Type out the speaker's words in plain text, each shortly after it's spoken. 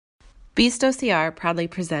Beast OCR proudly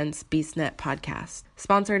presents BeastNet Podcast,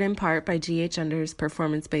 sponsored in part by GH Under's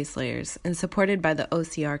Performance Base Layers and supported by the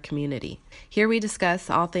OCR community. Here we discuss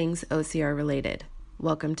all things OCR related.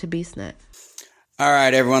 Welcome to BeastNet. All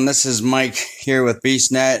right, everyone, this is Mike here with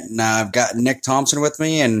BeastNet, and I've got Nick Thompson with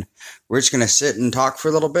me, and we're just going to sit and talk for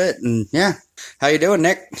a little bit, and yeah. How you doing,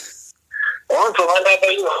 Nick? How about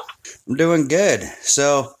you? I'm doing good.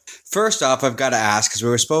 So, first off, I've got to ask, because we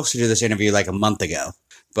were supposed to do this interview like a month ago,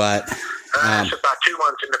 but it's about 2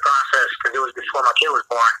 months in the process because it was before my kid was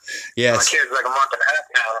born. Yes. My kid's like a month and a half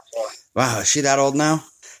now. So. Wow, is she that old now?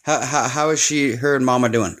 How is her and Mama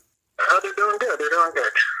doing? They're doing good. They're doing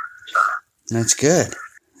good. So. That's good.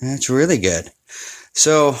 That's really good.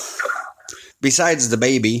 So, besides the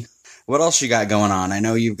baby, what else you got going on? I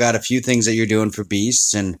know you've got a few things that you're doing for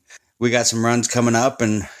Beasts, and we got some runs coming up,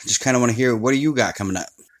 and just kind of want to hear, what do you got coming up?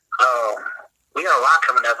 We got a lot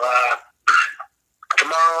coming up.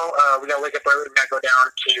 Tomorrow, we got to wake up early. We got to go down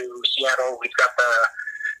to Seattle. We've got the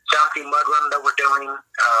Southview Mud Run that we're doing.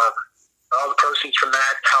 All the proceeds from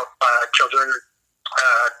that help children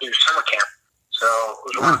do summer camp. So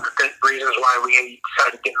it was one of the reasons why we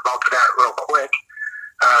decided to get involved with that real quick.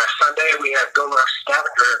 Sunday, we have Go Rush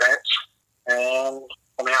Scavenger events.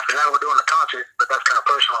 And after that, we're doing a concert, but that's kind of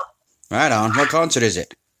personal. Right on. What concert is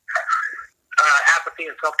it? Apathy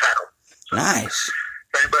and Self-Titled. So, nice.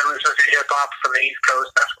 if anybody listens to hip-hop from the East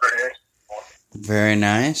Coast, that's what it is. Very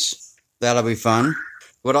nice. That'll be fun.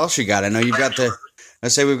 What else you got? I know you've got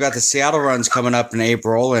we've got the Seattle runs coming up in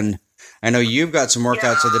April, and I know you've got some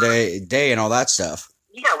workouts of the day and all that stuff.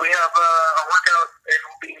 Yeah, we have a workout. It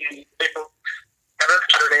will be April 7th,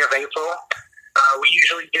 Saturday of April. We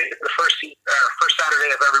usually get the first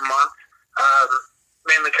Saturday of every month,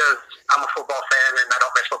 mainly because I'm a football fan and I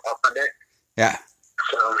don't miss football Sunday. Yeah.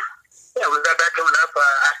 So, yeah, we've got that coming up.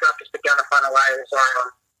 I still have to sit down and finalize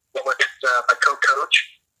with my co-coach.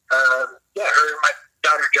 Her and my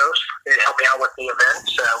daughter, Jose, they help me out with the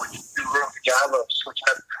events. We do a really good job of switching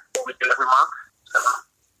up what we do every month. So.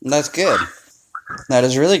 That's good. That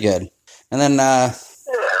is really good. And then,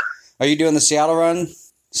 are you doing the Seattle run?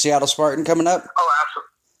 Seattle Spartan coming up? Oh,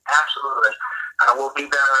 absolutely. We'll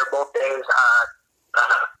be there both days.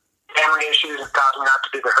 Family issues have caused me not to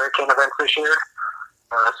do the Hurricane events this year.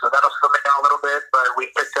 So that'll slow me down a little bit, but we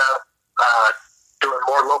picked up doing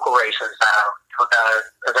more local races now.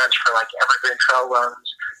 Events for like Evergreen Trail runs,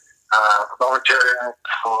 volunteering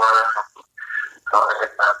for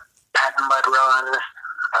Patton Mud Run,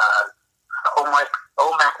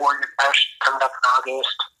 OMAC Warrior Bash coming up in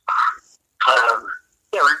August.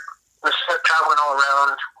 We're traveling all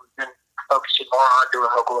around. We've been focusing more on doing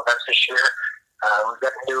local events this year. We've got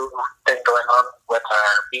a new thing going on with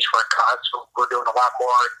our Beast for a Cause, so we're doing a lot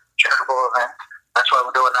more charitable events. That's why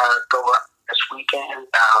we're doing our Go Run this weekend.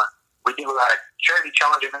 We do a lot of charity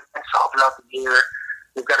challenge events all throughout the year.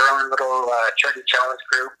 We've got our own little charity challenge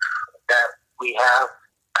group that we have.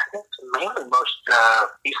 I think mainly most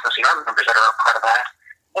Beast OCR members that are a part of that.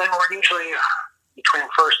 And we're usually between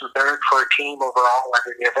first and third for a team overall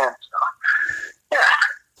every event. So, yeah.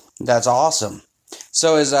 That's awesome.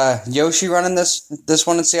 So is Yoshi running this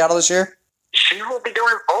one in Seattle this year? She will be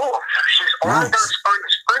doing both. She's only done Spartan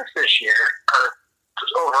Sprints this year, or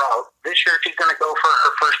overall. This year she's going to go for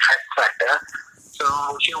her first trifecta. So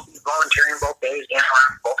she'll be volunteering both days and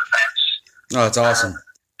running both events. Oh, that's awesome.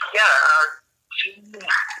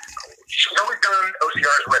 She's always done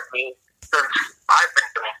OCRs with me since I've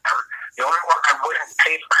been doing them. The only one I wouldn't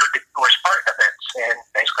pay for her to do are Spartan events, and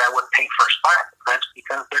basically I wouldn't pay for Spartan events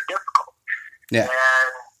because they're difficult. Yeah.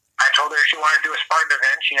 And I told her if she wanted to do a Spartan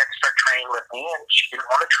event, she had to start training with me, and she didn't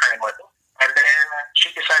want to train with me. And then she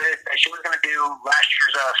decided that she was going to do last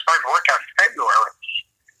year's Spartan workout in February.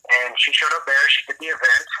 And she showed up there, she did the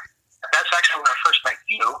event. And that's actually when I first met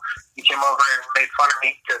you. You came over and made fun of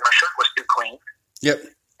me because my shirt was too clean. Yep.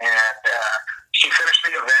 And she finished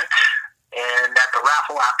the event, and at the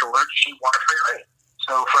raffle afterwards, she won a free race.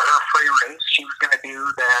 So for her free race, she was going to do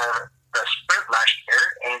the sprint last year,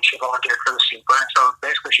 and she volunteered for the Super. And so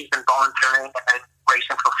basically she's been volunteering and then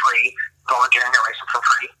racing for free, volunteering and racing for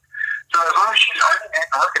free. So as long as she's earning it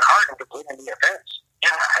and working hard and completing the events,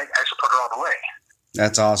 yeah, I support her all the way.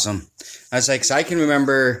 That's awesome. I was like, 'cause I can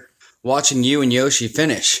remember watching you and Yoshi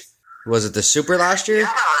finish. Was it the Super last year?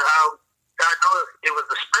 Yeah, no, it was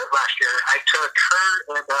the sprint last year. I took her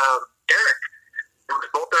and Derek. It was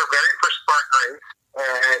both their very first Spartan race,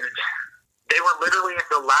 and they were literally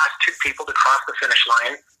the last two people to cross the finish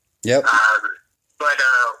line. Yep. But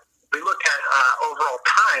we looked at overall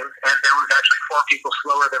time, and there was actually 4 people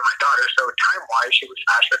slower than my daughter, so time-wise, she was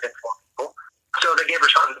faster than 4 people. So they gave her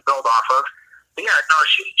something to build off of. But yeah, no,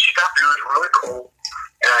 she up. It was really cool.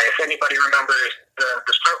 If anybody remembers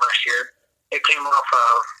the start last year, it came off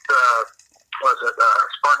of the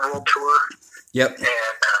Spartan World Tour. Yep.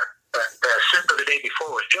 And the ascent of the day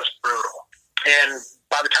before was just brutal. And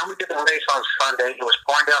by the time we did the race on Sunday, it was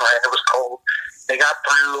pouring down rain. It was cold. They got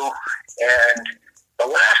through, and the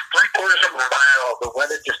last 3/4 of a mile, the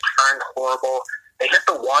weather just turned horrible. They hit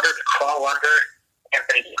the water to crawl under, and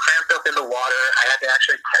they cramped up in the water. I had to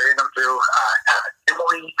actually carry them through.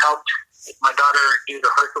 Emily helped my daughter do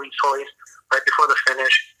the Hercules choice right before the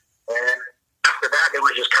finish, and after that, it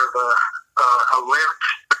was just kind of a limp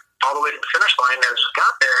all the way to the finish line. As we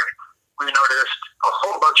got there, we noticed a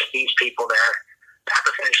whole bunch of these people there at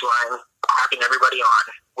the finish line, clapping everybody on,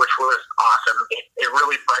 which was awesome. It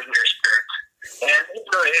really brightened your spirits. And it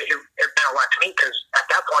meant a lot to me because at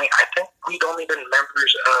that point, I think we'd only been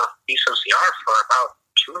members of BSOCR for about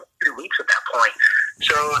 2 or 3 weeks at that point.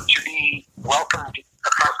 So to be welcomed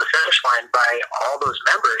across the finish line by all those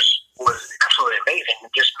members was absolutely amazing.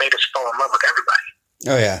 It just made us fall in love with everybody.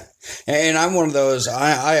 Oh, yeah. And I'm one of those,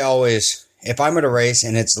 I always, if I'm at a race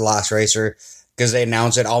and it's the last racer, because they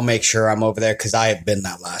announce it, I'll make sure I'm over there because I have been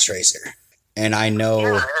that last racer. And I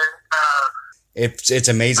know it's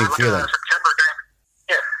amazing feeling.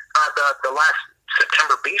 The last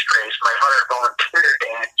September Beast race, my daughter volunteered,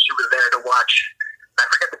 and she was there to watch. I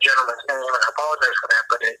forget the gentleman's name, and I apologize for that,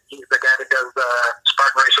 but he's the guy that does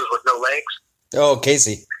Spartan races with no legs. Oh,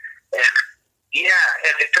 Casey.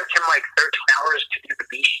 And it took him like 13 hours to do the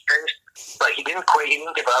Beast race, but he didn't quit. He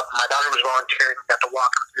didn't give up. My daughter was volunteering, got to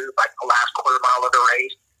walk him through like the last 1/4 mile of the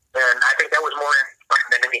race, and I think that was more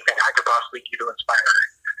important than anything I could possibly do to inspire her.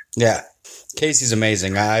 Yeah. Casey's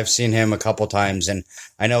amazing. I've seen him a couple times, and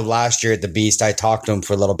I know last year at the Beast, I talked to him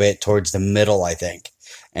for a little bit towards the middle, I think.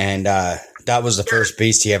 And that was the first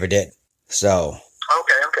Beast he ever did. So.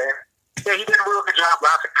 Okay. Yeah, he did a real good job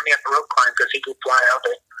laughing at me at the rope climb because he could fly out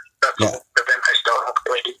there. That's the event I still have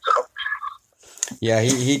played, so. Yeah,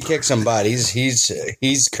 he kicks some butt.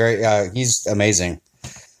 He's great. He's amazing.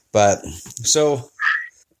 But so,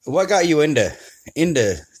 what got you into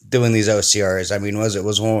doing these OCRs? I mean,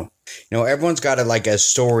 was one, everyone's got a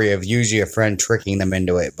story of usually a friend tricking them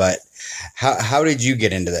into it, but how did you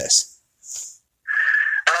get into this?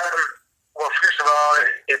 Well, first of all,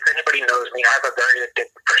 if anybody knows me, I have a very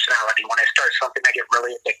addictive personality. When I start something, I get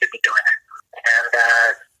really addicted to doing it.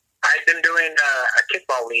 And I've been doing a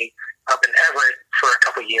kickball league up in Everett for a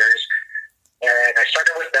couple years, and I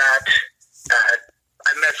started with that.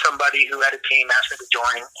 I met somebody who had a team, asked me to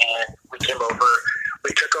join, and we came over. We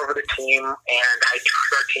took over the team, and I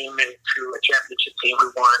turned our team into a championship team. We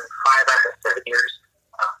won 5 out of 7 years,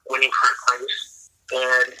 winning first place.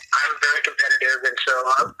 And I'm very competitive, and so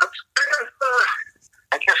I'm kind of,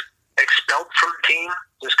 I guess, expelled from the team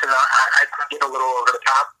just because I could get a little over the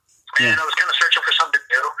top. And I was kind of searching for something to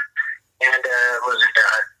do. And it was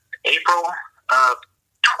April of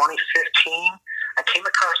 2015. I came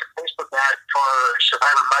across a Facebook ad for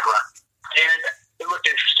Survivor Mud Run. And it looked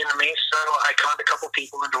interesting to me, so I conned a couple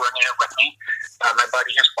people into running it with me. My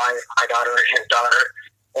buddy, his wife, my daughter, his daughter.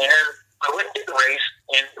 And I went and did the race,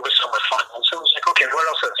 and it was so much fun. And so I was like, okay, what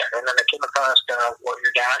else is there? And then I came across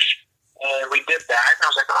Warrior Dash, and we did that. And I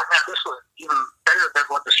was like, oh, man, this was even better than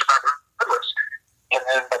what the Survivor Mud was. And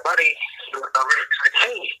then my buddy, he looked over and said,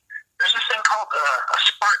 hey, there's this thing called a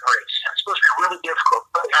Spartan race. It's supposed to be really difficult,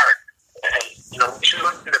 really hard. And, we should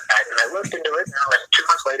look into that. And I looked into it, and like 2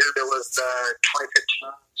 months later, there was the 2015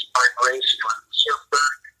 Spartan race in Surfer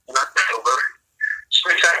in October. So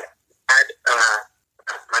I had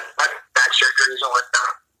my back surgeries and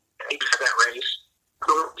whatnot. I had that race.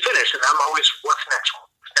 So we finished, and I'm always, what's next one?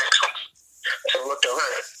 So I looked over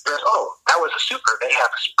and I said, oh, that was a super. They have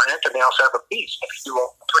a sprint, and they also have a beast. If you do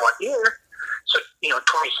all for 1 year. So, 2016,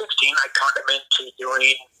 I conned them into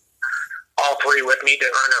doing all 3 with me to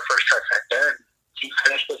earn our first trifecta. And he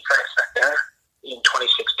finished his trifecta in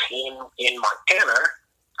 2016 in Montana,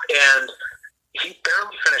 and he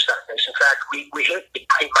barely finished that race. In fact, we hit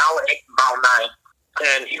between mile 8 and mile 9,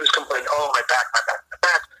 and he was complaining, oh, my back.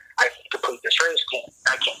 I can't complete this race.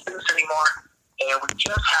 I can't do this anymore. And we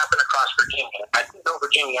just happened across Virginia. I didn't know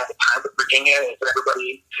Virginia at the time, but Virginia, if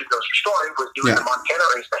everybody who knows your story, was doing the Montana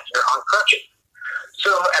race that year on crutches. So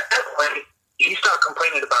at that point, he stopped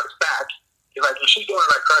complaining about his back. He's like, if she's doing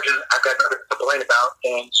my crutches, I've got nothing to complain about,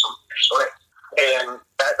 and so race. And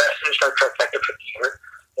that finished our trifecta for the year.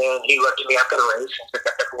 And he looked at me after the race and said,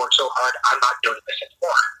 I've worked so hard, I'm not doing this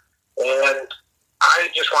anymore. And I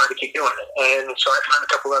just wanted to keep doing it. And so I found a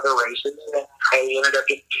couple other races, and I ended up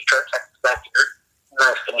getting 2 trifectas that year. And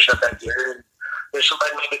I finished up that year. And this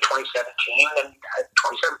led me to 2017, and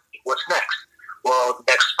 2017, what's next? Well, the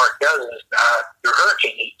next part does is your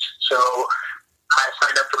hurricane heats. So I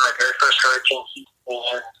signed up for my very first hurricane heat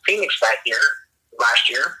in Phoenix last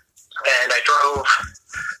year, and I drove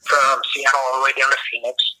from Seattle all the way down to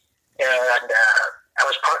Phoenix, and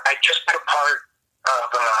I just been a part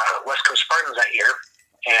of West Coast Spartans that year,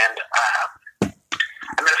 and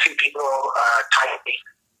I met a few people, Ty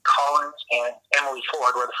Collins and Emily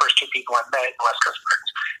Ford were the first two people I met in West Coast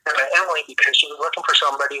Spartans. I met Emily because she was looking for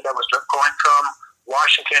somebody that was going from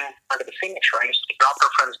Washington under the Phoenix race to drop her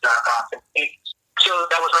friends off in Phoenix. So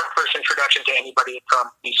that was my first introduction to anybody from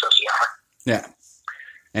Beast OCR. Yeah.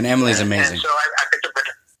 And Emily's amazing. And so I picked up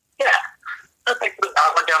I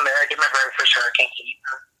went down there, I did my very first hurricane heat.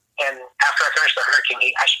 And after I finished the hurricane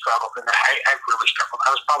heat, I struggled. And I really struggled.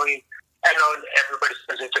 I know everybody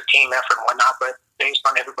says it's a team effort and whatnot, but based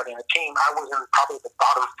on everybody in the team, I was in probably the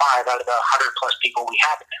bottom 5 out of the 100-plus people we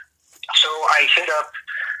had there. So I hit up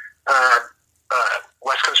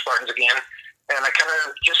West Coast Spartans again, and I kind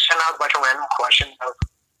of just sent out like a random question of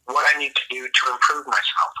what I need to do to improve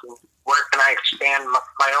myself. Where can I expand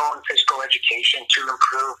my own physical education to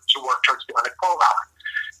improve, to work towards doing a 12-hour?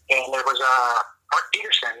 And there was Mark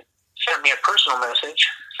Peterson sent me a personal message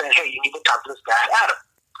saying, hey, you need to talk to this guy, Adam.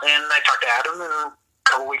 And I talked to Adam, and a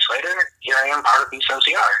couple weeks later, here I am, part of Beast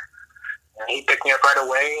OCR. And he picked me up right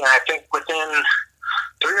away, and I think within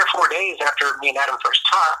 3 or 4 days after me and Adam first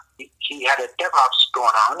talked, he had a DevOps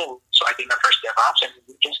going on, and so I did my first DevOps, and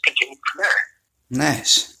we just continued from there.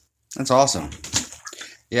 Nice. That's awesome.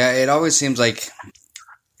 Yeah, it always seems like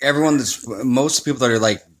most people that are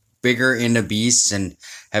like bigger into beasts and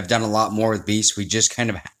have done a lot more with beasts, we just kind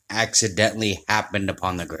of accidentally happened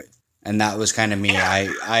upon the group. And that was kind of me.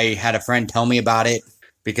 I had a friend tell me about it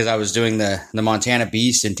because I was doing the Montana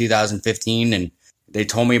Beast in 2015, and they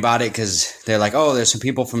told me about it because they're like, oh, there's some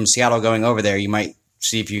people from Seattle going over there. You might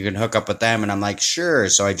see if you can hook up with them. And I'm like, sure.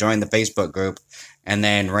 So I joined the Facebook group and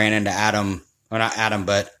then ran into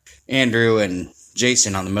Andrew and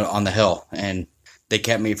Jason on the hill, and they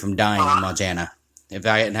kept me from dying in Montana. If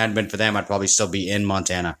it hadn't been for them, I'd probably still be in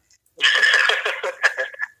Montana. Yeah,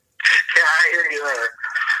 I hear you there.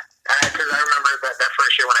 Because I remember that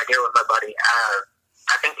first year when I did it with my buddy,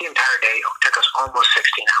 I think the entire day took us almost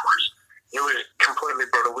 16 hours. It was completely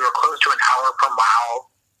brutal. We were close to an hour per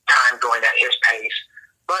mile time going at his pace.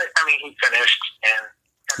 But, I mean, he finished, and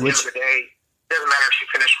at the end of the day, it doesn't matter if he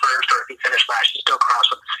finished first or if he finished last, he still crossed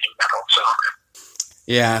with the same medal. So.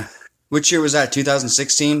 Yeah. Which year was that,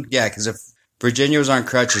 2016? Yeah, because if Virginia was on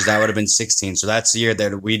crutches, that would have been 16. So that's the year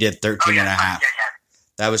that we did 13 and a half. Yeah.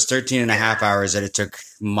 That was 13 and a half hours that it took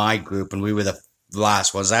my group, and we were the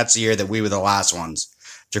last ones. That's the year that we were the last ones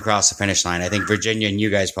to cross the finish line. I think Virginia and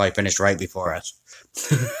you guys probably finished right before us.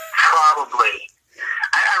 Probably.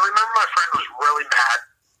 I remember my friend was really mad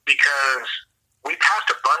because we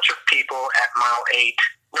passed a bunch of people at mile 6.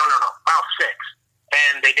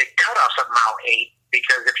 And they did cutoffs at mile 8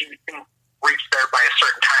 because if you didn't reach there by a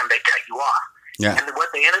certain time, they cut you off. Yeah. And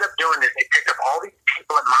what they ended up doing is they picked up all these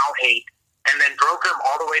people at mile 8 and then drove them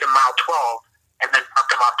all the way to mile 12 and then popped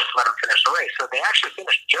them off to let them finish the race. So they actually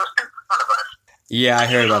finished just in front of us. Yeah, I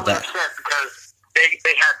heard about that. Because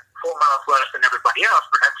they had 4 miles less than everybody else,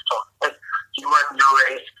 but that's told them, you run your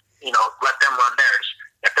race, let them run theirs.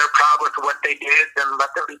 If they're proud with what they did, then let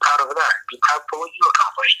them be proud of that. Be proud for what you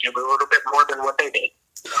accomplished. Do a little bit more than what they did.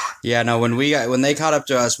 Yeah, no, when they caught up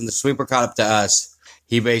to us, when the sweeper caught up to us,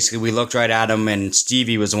 we looked right at him, and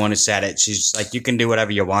Stevie was the one who said it. She's just like, you can do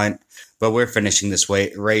whatever you want, but we're finishing this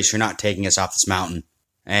race. You're not taking us off this mountain.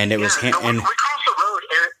 And it was him. We crossed the road,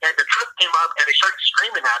 and the truck came up, and they started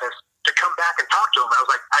screaming at us to come back and talk to him. I was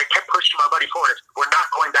like, I kept pushing my buddy forward. We're not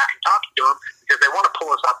going back and talking to him because they want to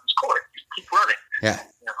pull us off this course. Just keep running. Yeah.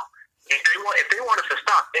 If they want us to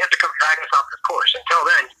stop, they have to come drag us off this course. Until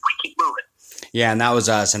then, we keep moving. Yeah, and that was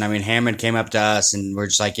us. And I mean, Hammond came up to us, and we're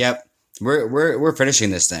just like, "Yep, we're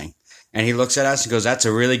finishing this thing." And he looks at us and goes, "That's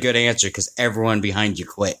a really good answer because everyone behind you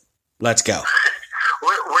quit. Let's go."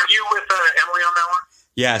 Were you with Emily on that one?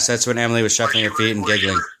 Yes, that's when Emily was shuffling her feet and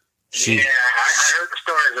giggling. Yeah, I heard the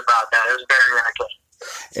stories about that. It was very entertaining.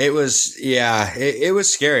 It was, yeah, it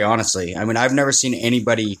was scary, honestly. I mean, I've never seen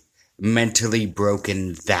anybody mentally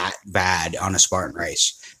broken that bad on a Spartan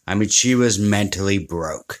race. I mean, she was mentally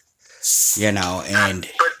broke, and...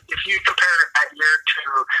 But if you compare that year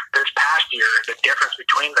to this past year, the difference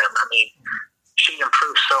between them, I mean, she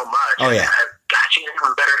improved so much. Oh, yeah. God, she's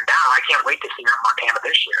even better now. I can't wait to see her in Montana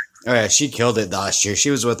this year. Oh, yeah, she killed it last year. She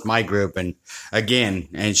was with my group, and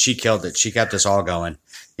she killed it. She kept us all going,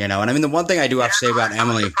 And I mean, the one thing I do have to say about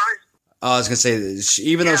Emily... I was going to say,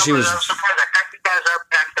 even though she was... I was surprised. I packed you guys up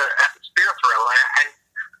at the Spirit Thrill, and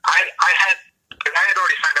I had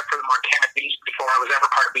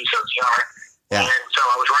OCR. Yeah. And so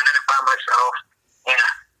I was running it by myself, and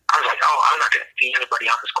I was like, oh, I'm not going to see anybody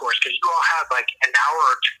on this course because you all have like an hour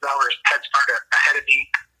or 2 hours head start ahead of me.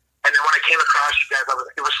 And then when I came across you guys,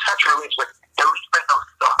 it was such a relief. Like, at least I know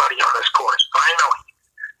somebody on this course. So I know you.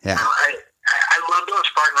 Yeah. I love doing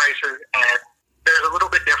Spartan races, and there's a little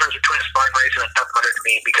bit difference between a Spartan race and a Tough Mudder to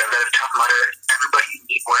me because at a Tough Mudder, everybody you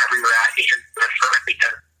meet wherever you're at is your best friend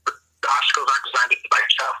because the obstacles aren't designed to be by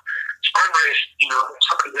yourself. Spartan race,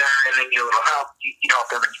 somebody's there and then you help, you help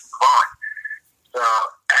them and you move on. So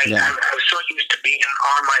I was so used to being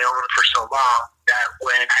on my own for so long that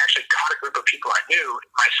when I actually caught a group of people I knew,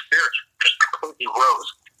 my spirits just completely rose.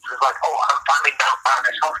 It was like, oh, I'm finally not by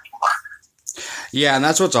myself anymore. Yeah, and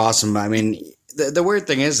that's what's awesome. I mean, the weird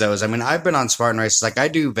thing is, though, I've been on Spartan races. Like, I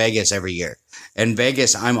do Vegas every year. And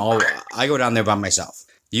Vegas, I go down there by myself.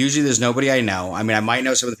 Usually there's nobody I know. I mean, I might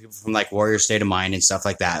know some of the people from, like, Warrior State of Mind and stuff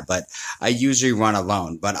like that. But I usually run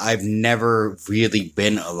alone. But I've never really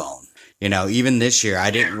been alone. Even this year,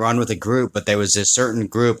 I didn't run with a group. But there was this certain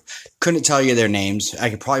group. Couldn't tell you their names. I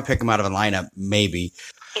could probably pick them out of a lineup, maybe.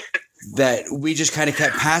 That we just kind of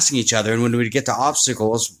kept passing each other. And when we'd get to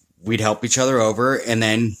obstacles, we'd help each other over and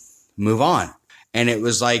then move on. And it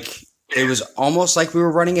was almost like we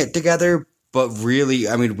were running it together, but really,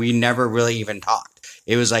 I mean, we never really even talked.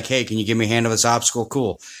 It was like, hey, can you give me a hand on this obstacle?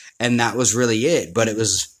 Cool. And that was really it. But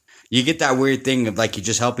you get that weird thing of like, you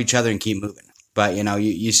just help each other and keep moving. But,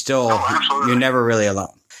 you're never really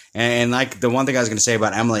alone. And like the one thing I was going to say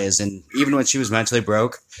about Emily is, and even when she was mentally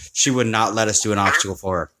broke, she would not let us do an obstacle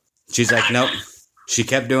for her. She's like, nope. She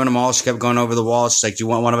kept doing them all. She kept going over the wall. She's like, do you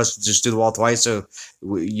want one of us to just do the wall twice? So,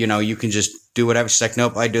 you can just do whatever. She's like,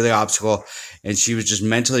 nope, I do the obstacle. And she was just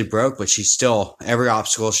mentally broke, but she still, every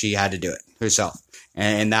obstacle, she had to do it herself.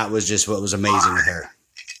 And that was just what was amazing with her.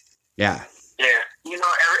 Yeah. Yeah.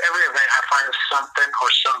 Every event I find something or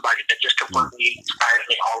somebody that just completely inspires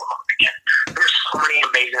me all over again. There's so many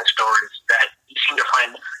amazing stories that you seem to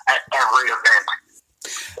find at every event.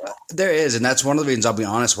 There is, and that's one of the reasons, I'll be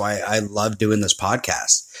honest, why I love doing this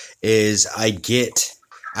podcast is I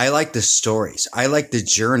like the stories. I like the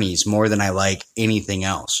journeys more than I like anything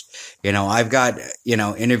else. I've got,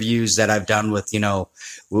 interviews that I've done with,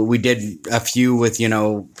 we did a few with,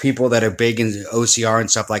 people that are big in OCR and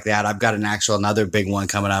stuff like that. I've got another big one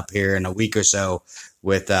coming up here in a week or so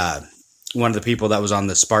with one of the people that was on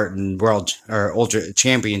the Spartan World or Ultra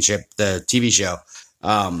Championship, the TV show.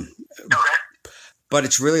 But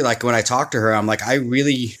it's really like when I talk to her, I'm like,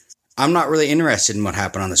 I'm not really interested in what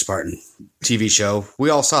happened on the Spartan TV show. We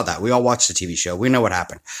all saw that. We all watched the TV show. We know what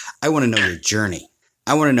happened. I want to know your journey.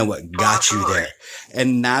 I want to know what got you there.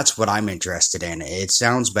 And that's what I'm interested in. It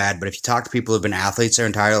sounds bad, but if you talk to people who've been athletes their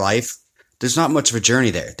entire life, there's not much of a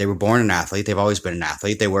journey there. They were born an athlete. They've always been an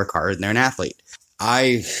athlete. They work hard and they're an athlete.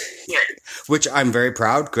 Which I'm very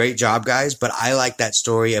proud. Great job, guys. But I like that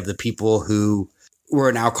story of the people who were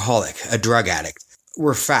an alcoholic, a drug addict.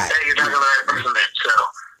 We're fat. Yeah, you're talking to the right person then. So,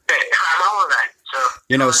 hey, I'm all of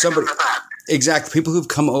that. So, somebody, exactly. People who've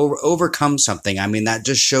overcome something. I mean, that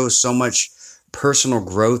just shows so much personal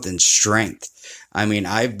growth and strength. I mean,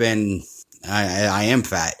 I am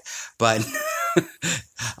fat, but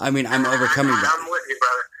I mean, I'm overcoming that. I'm with you,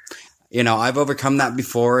 brother. I've overcome that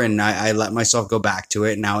before and I let myself go back to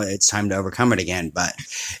it. Now it's time to overcome it again, but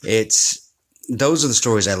those are the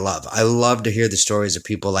stories I love. I love to hear the stories of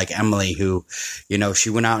people like Emily who, she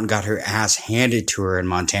went out and got her ass handed to her in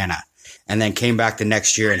Montana and then came back the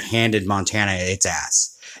next year and handed Montana its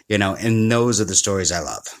ass, and those are the stories I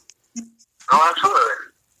love. Oh,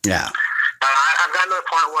 absolutely. Yeah. I've gotten to the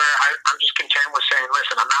point where I'm just content with saying,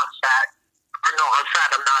 listen, I'm not fat. Or no, I'm fat.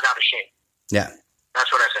 I'm not out of shape. Yeah.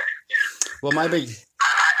 That's what I say. Yeah. Well, my big...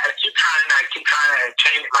 I keep trying to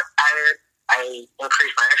change my diet. I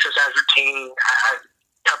increase my exercise routine. I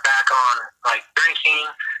cut back on drinking.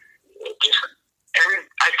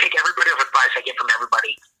 I take every bit of advice I get from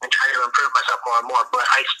everybody and try to improve myself more and more. But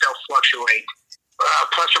I still fluctuate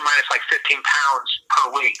plus or minus 15 pounds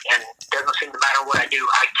per week, and it doesn't seem to matter what I do.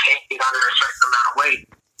 I can't get under a certain amount of weight.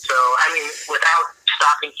 So I mean, without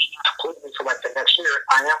stopping eating completely for the next year,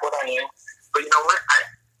 I am what I am. But you know what?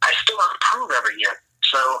 I still improve every year.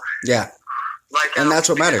 So yeah. And that's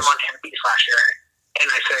what matters. Montana Beach last year, and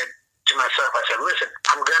I said to myself, listen,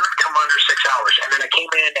 I'm going to come under 6 hours. And then I came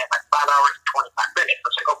in at 5 hours and 25 minutes. I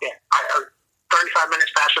was like, okay, I 35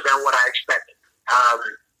 minutes faster than what I expected.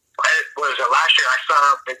 Last year I saw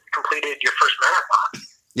that you completed your first marathon.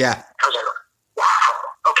 Yeah. I was like, wow,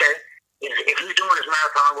 okay. If you're doing this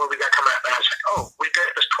marathon, what we got coming up? And I was like, oh, we got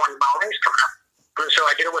this 20-mile race coming up. And so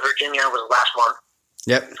I did it with Virginia. It was last month.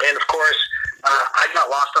 Yep. And of course, I got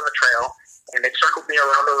lost on the trail. and it circled me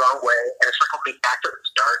around the wrong way, and it circled me back to the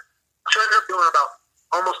start. So I ended up doing about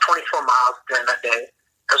almost 24 miles during that day.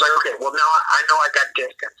 I was like, okay, well, now I know I got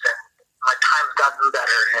distance, and my time's gotten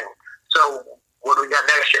better, and so what do we got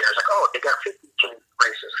next year? I was like, oh, they got 50K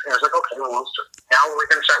races. And I was like, okay, well, so now we're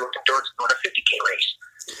going to start looking towards doing a 50K race.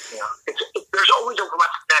 You know, there's always a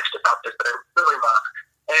what's next about this that I really love.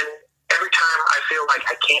 And every time I feel like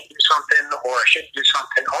I can't do something or I should do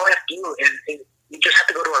something, all I have to do is you just have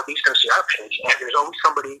to go to our Beast OCR page, and there's always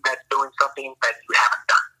somebody that's doing something that you haven't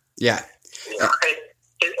done. Yeah. You know, and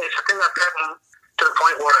it's a thing I've gotten to the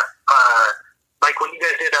point where, like when you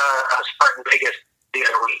guys did a Spartan Vegas the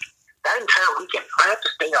other week, that entire weekend, I have to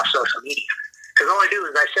stay off social media. Because all I do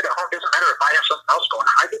is I sit at home. It doesn't matter if I have something else going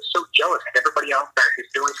on. I get so jealous that everybody out there is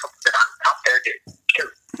doing something that I'm out there doing too.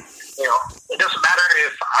 You know, it doesn't matter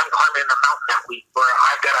if I'm climbing the mountain that week or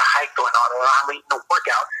I've got a hike going on or I'm leading a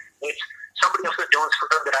workout. It's somebody else that's doing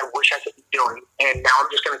something that I wish I could be doing. And now I'm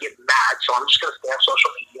just going to get mad. So I'm just going to stay off social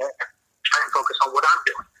media and try and focus on what I'm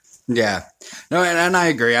doing. Yeah. No, and I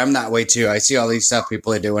agree. I'm that way too. I see all these stuff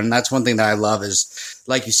people are doing. And that's one thing that I love is,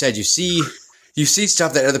 like you said, you see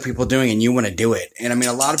stuff that other people are doing and you want to do it. And I mean,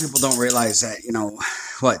 a lot of people don't realize that,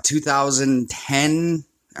 2010,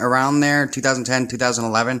 around there, 2010,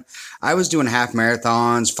 2011, I was doing half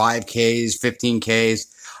marathons, 5Ks, 15Ks,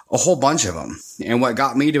 a whole bunch of them. And what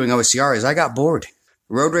got me doing OCR is I got bored.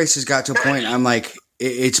 Road races got to a point, I'm like,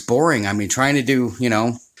 it's boring. I mean, trying to do,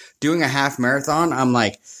 doing a half marathon, I'm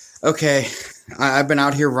like, okay, I've been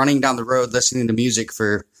out here running down the road, listening to music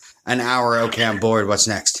for an hour. Okay, I'm bored. What's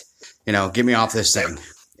next? Get me off this thing.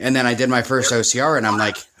 And then I did my first OCR and I'm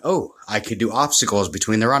like, oh, I could do obstacles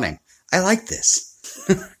between the running. I like this.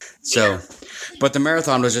 So, but the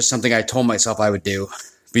marathon was just something I told myself I would do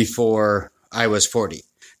before I was 40.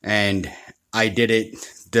 And I did it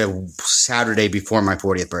the Saturday before my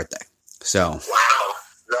 40th birthday. So. Wow.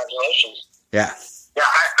 Congratulations. Yeah. Yeah,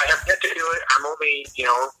 I have yet to do it. I'm only,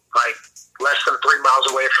 like less than 3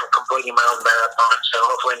 miles away from completing my own marathon. So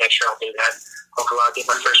hopefully next year I'll do that. Hopefully I'll get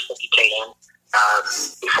my first 50K in.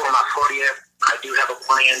 Before my 40th, I do have a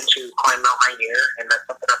plan to climb Mount Rainier, and that's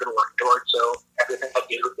something I've been working towards. So everything I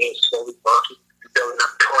do is slowly working and building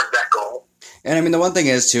up towards that goal. And I mean, the one thing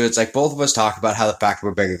is, too, it's like both of us talk about how the fact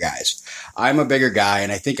we're bigger guys. I'm a bigger guy,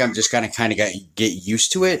 and I think I'm just going to kind of get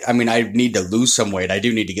used to it. I mean, I need to lose some weight. I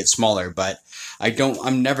do need to get smaller, but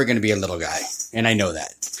I'm never going to be a little guy, and I know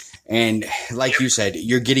that. And like you said,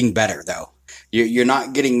 you're getting better, though. You're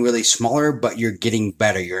not getting really smaller, but you're getting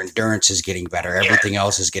better. Your endurance is getting better. Everything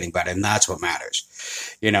else is getting better, and that's what matters.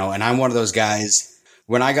 And I'm one of those guys,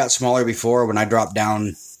 when I got smaller before, when I dropped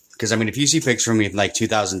down, because, I mean, if you see pictures of me in, like,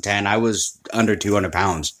 2010, I was under 200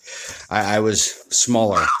 pounds. I was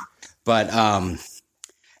smaller. But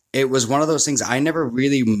it was one of those things, I never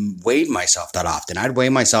really weighed myself that often. I'd weigh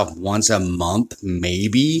myself once a month,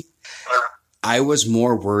 maybe. I was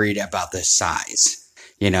more worried about the size.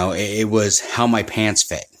 It was how my pants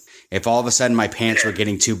fit. If all of a sudden my pants were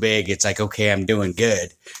getting too big, it's like, okay, I'm doing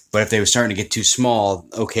good. But if they were starting to get too small,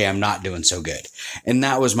 okay, I'm not doing so good. And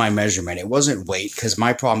that was my measurement. It wasn't weight, because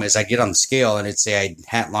my problem is I get on the scale and it'd say I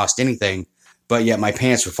hadn't lost anything, but yet my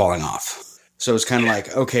pants were falling off. So it's kind of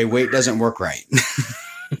like, okay, weight doesn't work right.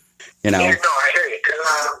 Yeah, no, I hear you. Because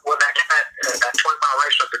when I did that 20-mile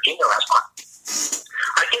race with Virginia last month,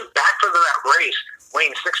 I came back from that race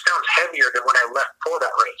weighing 6 pounds heavier than when I left for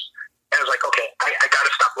that race. And I was like, okay, I got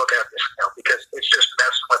to stop looking at this now, because it's just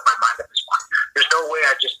messing with my mind at this point. There's no way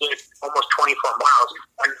I just did almost 24 miles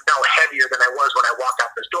and now heavier than I was when I walked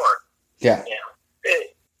out this door. Yeah. And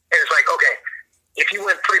it's like, okay, if you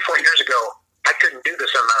went 3-4 years ago, I couldn't do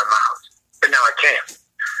this amount of miles, but now I can.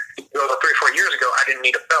 3-4 years ago, I didn't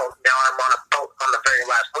need a belt. Now I'm on a belt on the very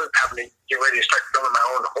last loop, having to get ready to start filling my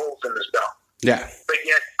own holes in this belt. Yeah. But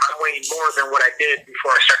yet, I'm weighing more than what I did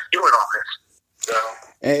before I started doing all this. So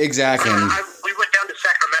exactly. We went down to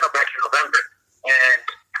Sacramento back in November, and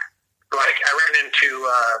I ran into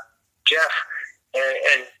Jeff,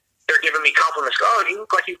 and they're giving me compliments. Oh, you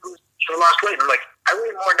look like you lost weight. And I'm like, I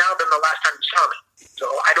weigh more now than the last time you saw me. So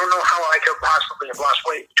I don't know how I could possibly have lost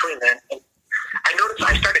weight between then. And I noticed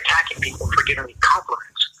I started attacking people for giving me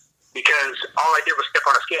compliments, because all I did was step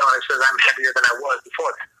on a scale and it says I'm heavier than I was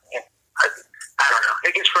before that. And I don't know.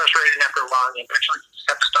 It gets frustrating after a while, and eventually you just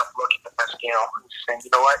have to stop looking at that scale and saying, you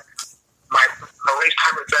know what? My race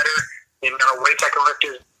time is better. The amount of weights I can lift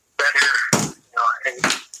is better. And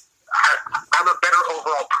I'm a better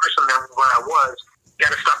overall person than where I was. You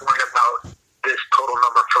got to stop worrying about this total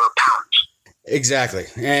number for pounds. Exactly.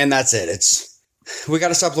 And that's it. We got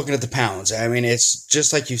to stop looking at the pounds. I mean, it's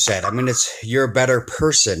just like you said. I mean, you're a better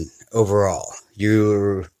person overall.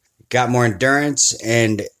 You're got more endurance,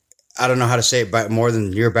 and I don't know how to say it, but more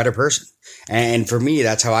than you're a better person. And for me,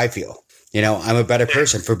 that's how I feel. You know, I'm a better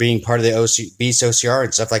person for being part of the Beast OCR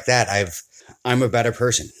and stuff like that. I'm a better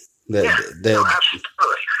person. No, absolutely.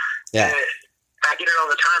 Yeah. I get it all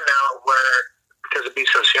the time now where, because of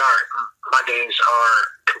Beast OCR, my days are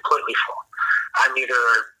completely full. I'm either,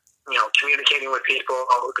 communicating with people,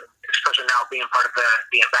 especially now being part of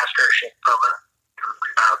the ambassadorship program,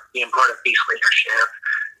 being part of Beast leadership,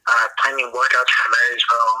 planning workouts for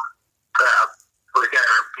Marysville. We've got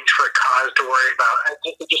our Beast for a Cause to worry about.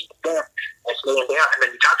 Just there, and staying down. And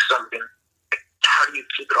then you talk to somebody, like, how do you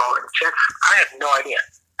keep it all in check? I have no idea.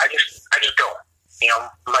 I just go.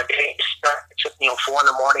 My day starts at 4 in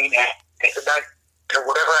the morning, and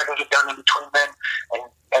whatever I can get done in between then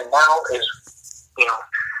and now is,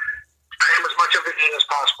 cram as much of it in as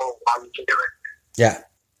possible while you can do it. Yeah,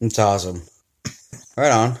 it's awesome.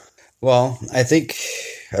 Right on. Well, I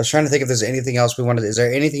was trying to think if there's anything else is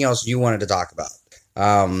there anything else you wanted to talk about?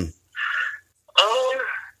 I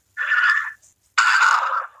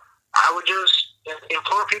would just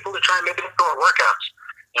implore people to try and make it into our workouts.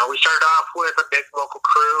 We started off with a big local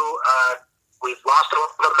crew. We've lost a lot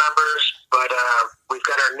of members, but we've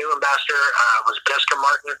got our new ambassador, was Jessica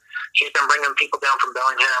Martin. She's been bringing people down from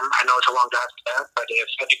Bellingham. I know it's a long drive to that, but if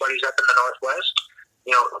anybody's up in the Northwest,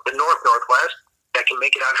 the Northwest, that can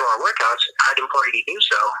make it out to our workouts, I'd implore you to do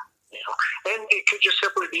so. And it could just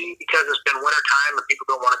simply be because it's been winter time and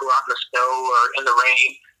people don't want to go out in the snow or in the rain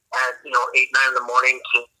at 8, 9 in the morning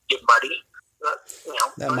to get muddy.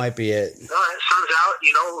 That might be it. Sun's out,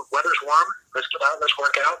 weather's warm. Let's get out, let's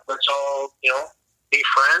work out. Let's all, be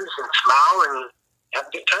friends and smile and have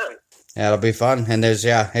a good time. Yeah, it'll be fun. And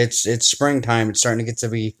it's springtime. It's starting to get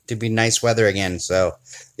to be nice weather again. So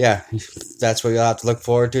yeah, that's what you'll have to look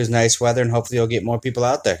forward to is nice weather, and hopefully you'll get more people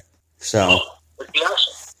out there. So it'd be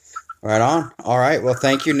awesome. Right on. All right. Well,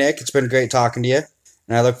 thank you, Nick. It's been great talking to you,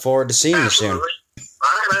 and I look forward to seeing you soon. All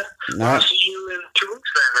right, man. I'll see you in 2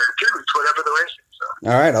 weeks then, or 2 weeks, whatever the race is. So.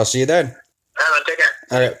 All right. I'll see you then. All right, take care.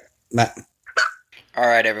 All right. Matt. All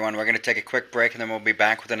right, everyone. We're going to take a quick break, and then we'll be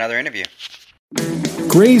back with another interview.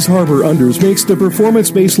 Grays Harbor Unders makes the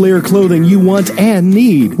performance-based layer clothing you want and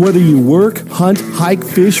need. Whether you work, hunt, hike,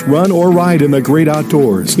 fish, run, or ride in the great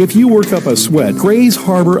outdoors. If you work up a sweat, Grays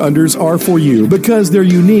Harbor Unders are for you because their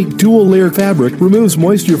unique dual-layer fabric removes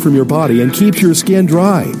moisture from your body and keeps your skin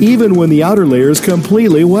dry, even when the outer layer is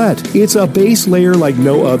completely wet. It's a base layer like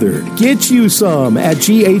no other. Get you some at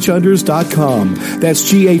ghunders.com. That's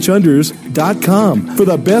ghunders.com for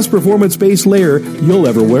the best performance-based layer you'll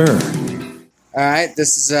ever wear. All right,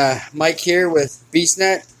 this is Mike here with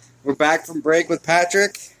BeastNet. We're back from break with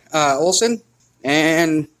Patrick Olson.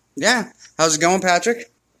 And, yeah, how's it going, Patrick?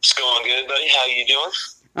 It's going good, buddy. How you doing?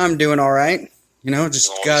 I'm doing all right.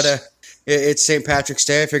 It's St. Patrick's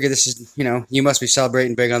Day. I figure this is, you must be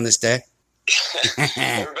celebrating big on this day.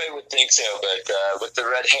 Everybody would think so, but with the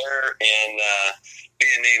red hair and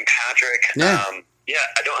being named Patrick, I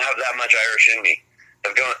don't have that much Irish in me.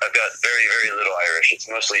 I've got very, very little Irish. It's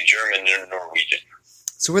mostly German and Norwegian.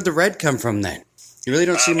 So where'd the red come from then? You really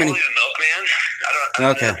don't see many. Probably the milkman. I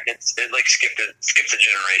don't know. It skipped a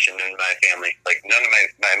generation in my family. Like none of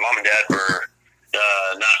my mom and dad were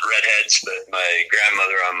not redheads, but my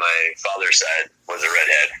grandmother on my father's side was a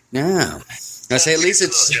redhead. No. I say at least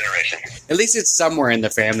it's somewhere in the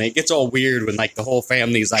family. It gets all weird when like the whole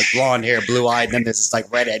family's like blonde hair, blue eyed, and then there's this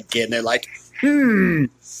like redhead kid, and they're like,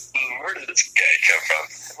 where did this guy come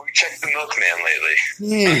from? We checked the milkman lately.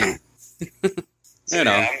 Yeah.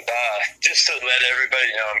 Just to let everybody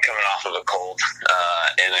know, I'm coming off of a cold,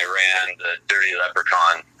 and I ran the Dirty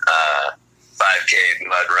Leprechaun 5K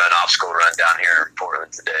mud run, obstacle run down here in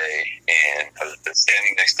Portland today, and I've been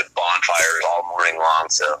standing next to bonfires all morning long,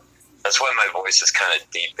 so that's why my voice is kind of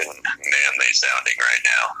deep and manly sounding right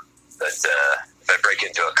now. But if I break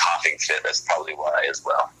into a coughing fit, that's probably why as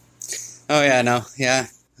well. Oh, yeah, no, yeah.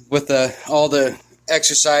 With all the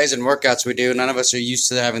exercise and workouts we do, none of us are used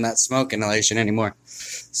to having that smoke inhalation anymore.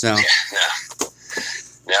 So no,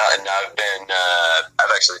 and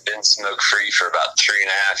I've actually been smoke free for about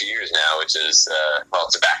 3.5 years now, which is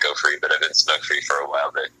tobacco free, but I've been smoke free for a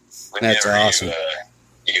while. But whenever awesome.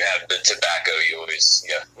 You have the tobacco, you always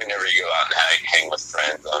whenever you go out and hang with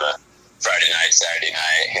friends on a Friday night, Saturday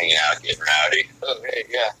night, hanging out, getting rowdy. Oh, hey,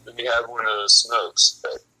 let me have one of those smokes.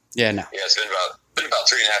 But yeah, no. Yeah, it's been about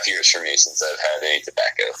 3.5 years for me since I've had any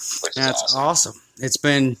tobacco, which That's is awesome. It's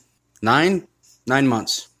been 9 months. 9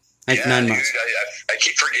 months. Dude, I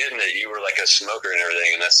keep forgetting that you were like a smoker and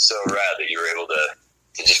everything, and that's so rad that you were able to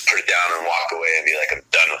just put it down and walk away and be like, I'm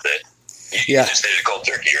done with it. You just did a cold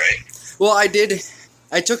turkey, right? Well, I did.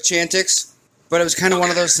 I took Chantix, but it was kind of one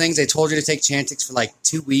of those things. They told you to take Chantix for like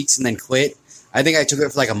 2 weeks and then quit. I think I took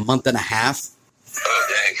it for like a month and a half. Oh,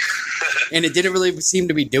 dang. And it didn't really seem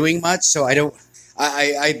to be doing much, so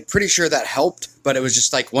I'm pretty sure that helped, but it was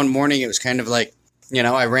just like one morning, it was kind of like, you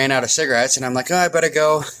know, I ran out of cigarettes, and I'm like, oh, I better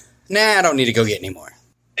go. Nah, I don't need to go get any more.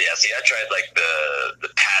 Yeah, see, I tried like the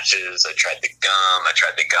patches, I tried the gum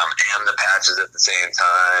and the patches at the same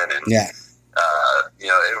time, and Yeah. you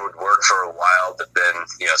know, it would work for a while, but then,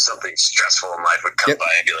 you know, something stressful in life would come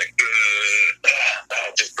by and be like,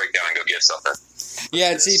 just break down and go get something.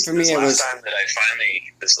 Yeah, and see, for me, this it was... last time that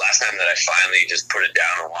I finally just put it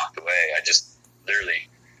down and walked away, I just literally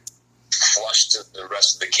flushed the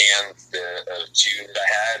rest of the can of chew that I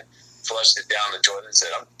had, flushed it down the toilet and said,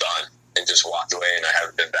 I'm done, and just walked away, and I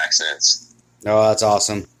haven't been back since. Oh, that's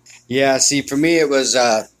awesome. Yeah, see, for me, it was,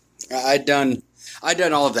 I'd done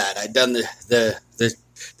all of that. I'd done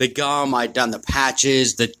the gum, I'd done the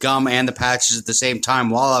patches, the gum and the patches at the same time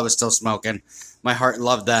while I was still smoking. My heart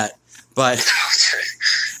loved that. But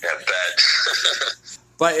yeah, bad.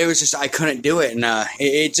 but it was just, I couldn't do it. And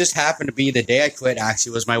it just happened to be the day I quit,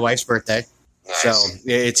 actually, was my wife's birthday. Nice. So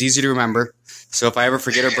it's easy to remember. So if I ever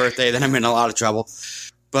forget her birthday, then I'm in a lot of trouble.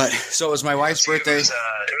 But so it was my wife's birthday. It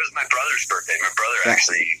was my brother's birthday. My brother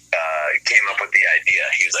actually came up with the idea.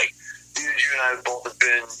 He was like, dude, you and I both have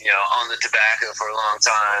been, you know, on the tobacco for a long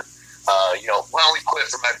time. You know, why don't we quit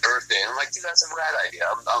for my birthday? And I'm like, dude, that's a rad idea.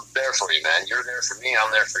 I'm there for you, man. You're there for me.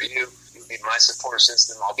 I'm there for you. You'll be my support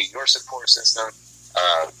system. I'll be your support system.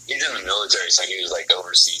 He's in the military, so he was like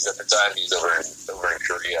overseas at the time. He was over in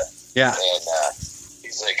Korea. Yeah. And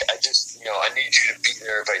he's like, I need you to be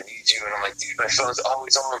there if I need you. And I'm like, dude, my phone's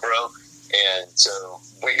always on, bro. And so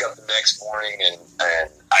wake up the next morning and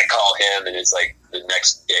I call him, and it's like the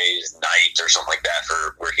next day's night or something like that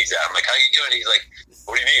for where he's at. I'm like, how you doing? He's like,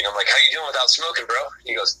 what do you mean? I'm like, how you doing without smoking, bro?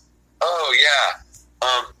 He goes, oh, yeah.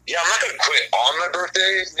 Yeah, I'm not going to quit on my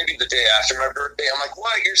birthday, maybe the day after my birthday. I'm like,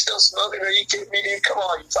 what? You're still smoking? Are you kidding me, dude? Come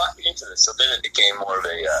on, you talked me into this. So then it became more of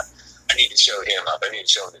a, I need to show him up. I need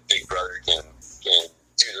to show him that Big Brother can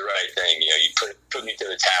do the right thing. You know, you put me to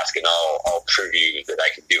the task, and I'll prove you that I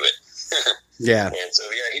can do it. Yeah. And so,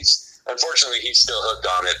 yeah, he's still hooked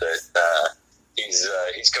on it, but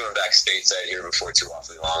he's coming back stateside here before too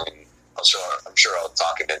awfully long, and I'm sure I'll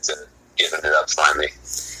talk him into giving it up finally.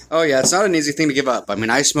 Oh, yeah, it's not an easy thing to give up. I mean,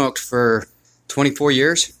 I smoked for 24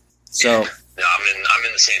 years, so... Yeah. No, I'm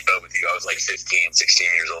in the same boat with you. I was like 15, 16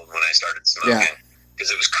 years old when I started smoking,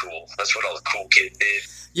 because it was cool. That's what all the cool kids did.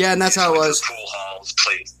 Yeah, and that's how it was. Pool halls,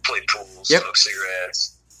 play pool, smoke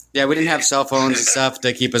cigarettes. Yeah, we didn't have cell phones and stuff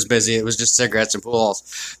to keep us busy. It was just cigarettes and pool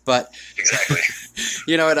halls. But, exactly.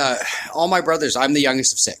 You know, all my brothers, I'm the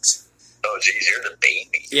youngest of 6. Oh, geez, you're the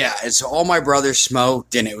baby. Yeah, and so all my brothers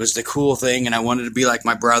smoked, and it was the cool thing, and I wanted to be like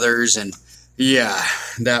my brothers, and yeah,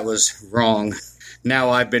 that was wrong.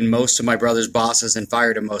 Now I've been most of my brother's bosses and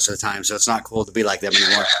fired them most of the time, so it's not cool to be like them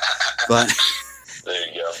anymore. But there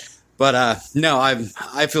you go. But no,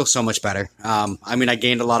 I feel so much better. I mean, I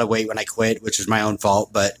gained a lot of weight when I quit, which was my own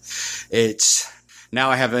fault, but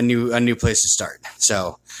now I have a new place to start.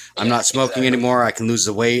 So I'm not smoking anymore. I can lose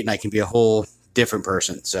the weight, and I can be a whole different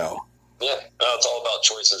person. So yeah, it's all about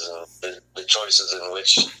choices, and the choices in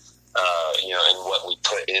which you know, and what we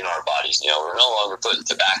put in our bodies. You know, we're no longer putting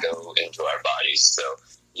tobacco into our bodies, so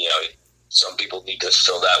you know, some people need to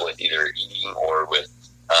fill that with either eating or with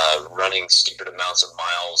running stupid amounts of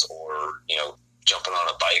miles, or, you know, jumping on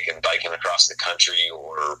a bike and biking across the country,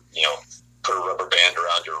 or, you know, put a rubber band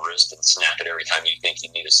around your wrist and snap it every time you think you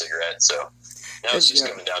need a cigarette. So now it's just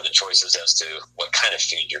coming down to choices as to what kind of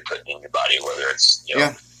feed you're putting in your body, whether it's, you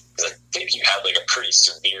know, because I think you had like a pretty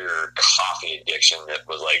severe coffee addiction that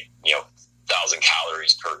was like, you know, 1,000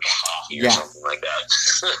 calories per coffee or something like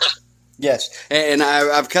that. Yes. And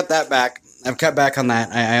I've cut that back. I've cut back on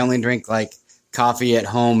that. I only drink like coffee at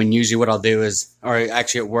home, and usually what I'll do is, or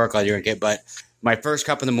actually at work I'll drink it, but my first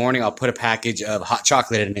cup in the morning I'll put a package of hot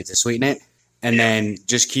chocolate in it to sweeten it, and then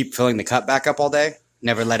just keep filling the cup back up all day.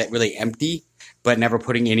 Never let it really empty, but never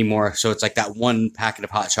putting any more. So it's like that one packet of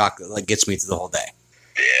hot chocolate like gets me through the whole day.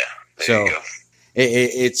 Yeah. So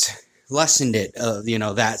it's lessened it, you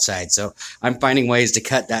know, that side. So I'm finding ways to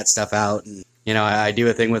cut that stuff out. And, you know, I do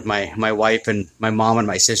a thing with my wife and my mom and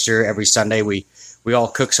my sister every Sunday. We all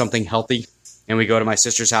cook something healthy. And we go to my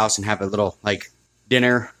sister's house and have a little like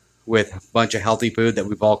dinner with a bunch of healthy food that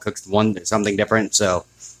we've all cooked something different. So,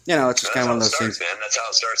 you know, it's just kind of one of those things. Man. That's how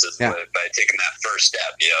it starts, is by taking that first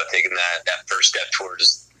step, you know, taking that first step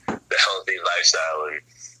towards the healthy lifestyle. And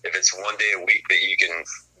if it's one day a week that you can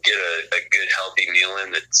get a good healthy meal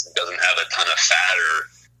in that doesn't have a ton of fat or,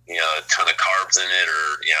 a ton of carbs in it,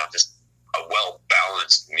 or just a well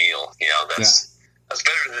balanced meal. That's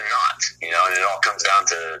better than not. And it all comes down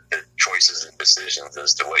to the choices and decisions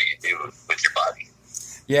as to what you do with your body.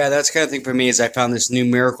 Yeah, that's the kind of thing for me is I found this new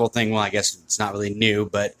miracle thing. Well, I guess it's not really new,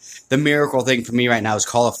 but the miracle thing for me right now is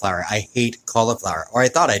cauliflower. I hate cauliflower, or I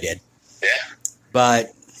thought I did. Yeah.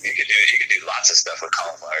 But you could do lots of stuff with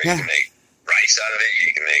cauliflower. You can make rice out of it.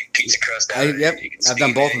 You can make pizza crust out of it. Yep, I've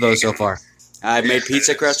done both of those so far. I've made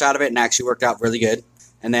pizza crust out of it and actually worked out really good.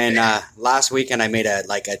 And then last weekend I made a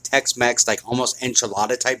Tex-Mex, almost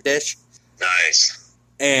enchilada type dish. Nice.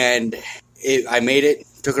 And I made it,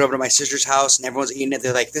 took it over to my sister's house, and everyone's eating it.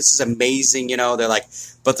 They're like, "This is amazing," They're like,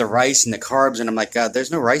 "But the rice and the carbs," and I'm like,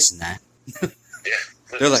 "There's no rice in that." Yeah,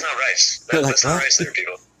 they're like, not rice. That's not rice there,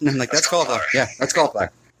 people. And I'm like, "That's cauliflower." Yeah, that's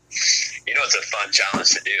cauliflower. It's a fun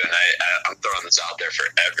challenge to do, and I'm throwing this out there for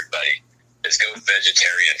everybody, is go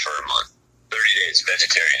vegetarian for a month. 30 days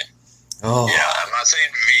vegetarian. Oh. Yeah, I'm not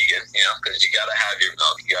saying vegan, because you got to have your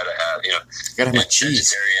milk. You got to have, you got to have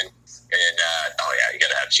cheese. Vegetarian, and, you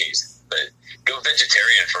got to have cheese. But go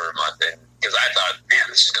vegetarian for a month, because I thought, man,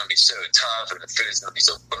 this is going to be so tough, and the food is going to be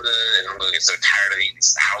so good, and I'm going to get so tired of eating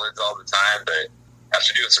salads all the time. But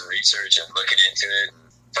after doing some research and looking into it,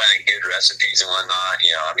 and finding good recipes and whatnot,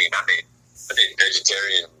 I made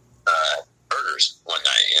vegetarian burgers one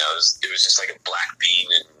night. It was just like a black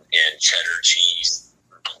bean and cheddar cheese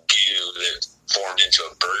goo that formed into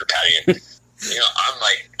a burger patty. And, I'm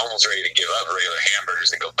almost ready to give up regular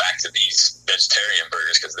hamburgers and go back to these vegetarian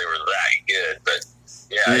burgers because they were that good. But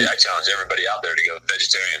I challenge everybody out there to go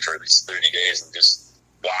vegetarian for at least 30 days and just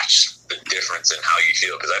watch the difference in how you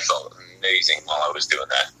feel, because I felt amazing while I was doing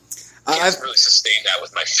that. I've really sustained that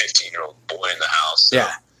with my 15-year-old boy in the house. So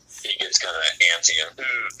he gets kind of antsy and,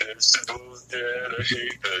 vegetables, Dad, I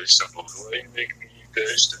hate vegetables. Why you make me eat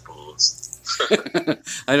vegetables?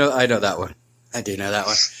 I know that one. I do know that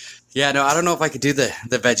one. Yeah, no, I don't know if I could do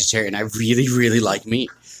the vegetarian. I really, really like meat,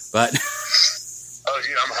 but oh,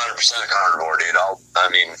 dude, I'm 100% a carnivore, dude.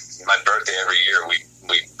 My birthday every year we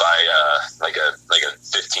buy like a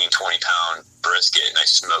 15, 20 pound brisket, and I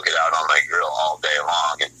smoke it out on my grill all day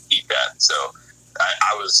long and eat that. So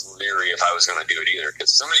I was leery if I was going to do it either,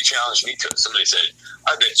 because somebody challenged me to it. Somebody said,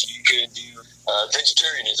 "I bet you could do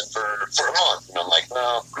vegetarianism for a month," and I'm like,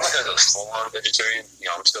 "No, I'm not going to go full on vegetarian.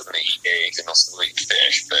 I'm still going to eat eggs and I'll still eat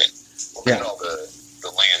fish, but we'll get all the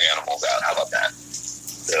land animals out. How about that?"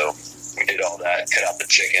 So we did all that. Cut out the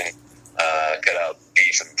chicken, cut out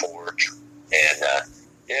beef and pork, and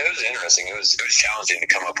it was interesting. It was challenging to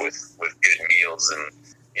come up with good meals and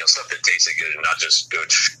stuff that tasted good, and not just go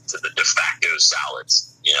to the de facto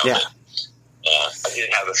salads. But, I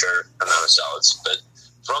did have a fair amount of salads, but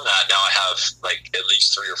from that, now I have at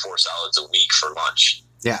least 3 or 4 salads a week for lunch.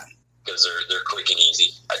 Yeah, because they're quick and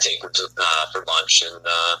easy. I take them for lunch, and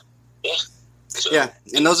So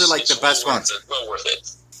and those are the best ones. Well worth it.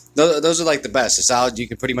 Those are the best. The salad, you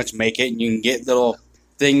can pretty much make it, and you can get little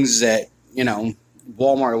things that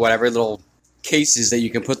Walmart or whatever, little cases that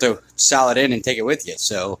you can put the salad in and take it with you.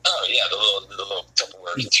 So the little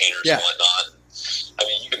Tupperware containers and whatnot.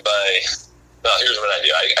 You can buy. Well, here's what I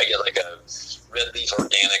do. I get a red leaf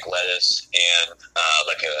organic lettuce and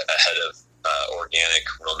a head of organic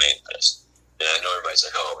romaine lettuce. And I know everybody's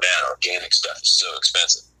like, "Oh man, organic stuff is so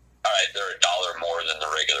expensive." All right, they're $1 more than the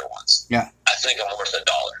regular ones. Yeah, I think I'm worth $1,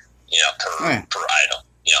 per item.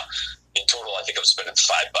 In total, I think I'm spending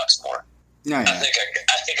 $5 more. No, I think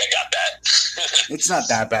I got that. It's not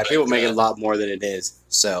that bad. People make it a lot more than it is.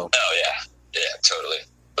 So. Oh yeah, totally.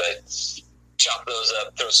 But chop those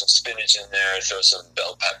up. Throw some spinach in there. Throw some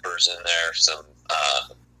bell peppers in there. Some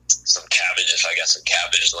cabbage if I got some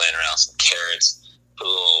cabbage laying around. Some carrots. Put a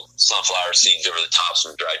little sunflower seeds over the top.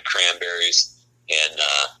 Some dried cranberries, and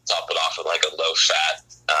top it off with a low-fat,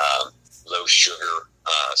 low-sugar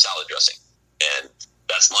salad dressing. And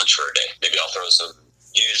that's lunch for a day. Maybe I'll throw some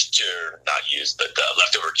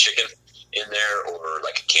leftover chicken in there, or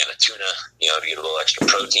a can of tuna, to get a little extra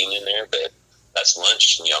protein in there. But that's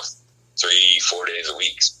lunch, 3-4 days a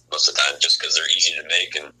week most of the time, just because they're easy to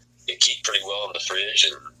make and they keep pretty well in the fridge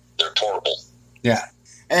and they're portable. Yeah.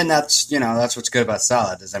 And that's what's good about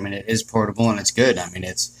salad is, it is portable and it's good.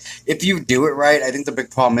 It's, if you do it right, I think the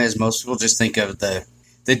big problem is most people just think of the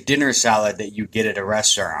dinner salad that you get at a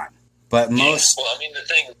restaurant. But most, well,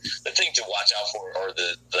 the thing to watch out for are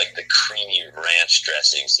the creamy ranch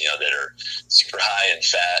dressings, that are super high in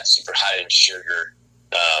fat, super high in sugar.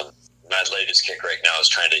 My latest kick right now is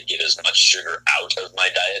trying to get as much sugar out of my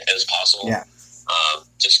diet as possible. Yeah.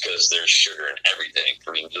 Just because there's sugar in everything.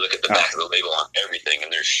 You look at the back of the label on everything,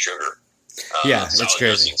 and there's sugar. It's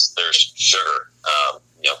crazy. There's sugar.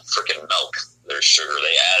 freaking milk. There's sugar.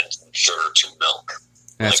 They add sugar to milk.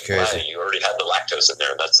 That's crazy. Wow, you already had the lactose in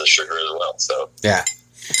there, and that's the sugar as well. So yeah.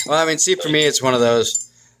 Well, I mean, see, for me, it's one of those.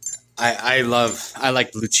 I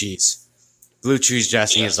like blue cheese. Blue cheese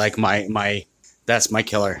dressing is like that's my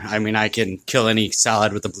killer. I mean, I can kill any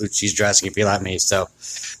salad with a blue cheese dressing if you let me. So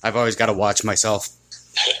I've always got to watch myself.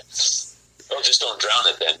 Well, just don't drown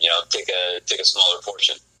it then. Take a smaller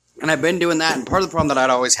portion. And I've been doing that. And part of the problem that I'd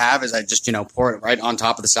always have is I just pour it right on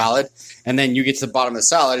top of the salad, and then you get to the bottom of the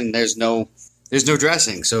salad and there's no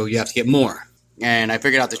dressing, so you have to get more. And I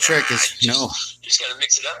figured out the trick is You just gotta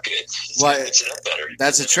mix it up good. Mix it up better.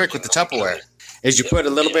 That's the trick with the Tupperware. Is you put a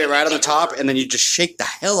little bit right on the top, and then you just shake the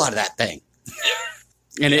hell out of that thing.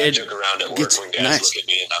 Yeah. And I it joke around at work gets when guys nice. look at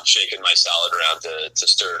me and I'm shaking my salad around to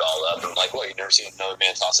stir it all up. And I'm like, "What? You've never seen another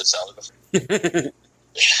man toss a salad before?"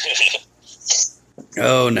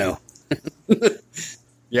 Oh no.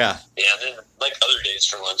 Yeah. Yeah, and then like other days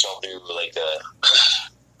for lunch, I'll do like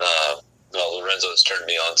Lorenzo's turned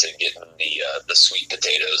me on to getting the sweet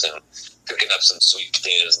potatoes and cooking up some sweet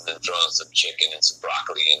potatoes and then throwing some chicken and some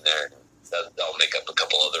broccoli in there. That'll make up a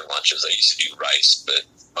couple other lunches. I used to do rice, but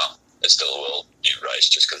I still will do rice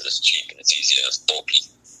just because it's cheap and it's easy and it's bulky.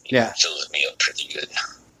 Yeah. It fills me up pretty good.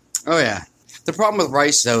 Oh yeah. The problem with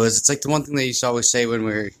rice though is it's like the one thing they used to always say when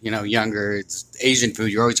we were younger. It's Asian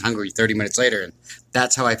food. You're always hungry 30 minutes later, and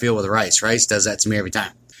that's how I feel with rice. Rice does that to me every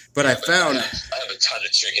time. But I found I have a ton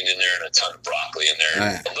of chicken in there and a ton of broccoli in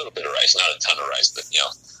there. Right. A little bit of rice, not a ton of rice, but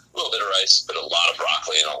a little bit of rice, but a lot of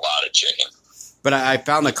broccoli and a lot of chicken. But I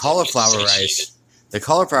found the cauliflower rice. The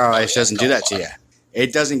cauliflower rice doesn't do that to you.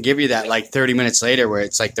 It doesn't give you that like 30 minutes later where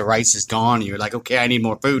it's like the rice is gone and you're like, okay, I need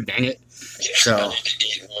more food, dang it. Yeah, So I need to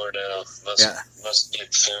eat more now. Must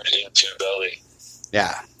get food into belly.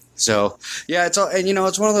 yeah. So yeah, it's all, and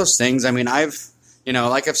it's one of those things. I mean, I've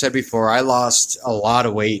like I've said before, I lost a lot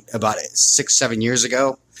of weight about 6-7 years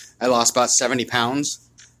ago. I lost about 70 pounds.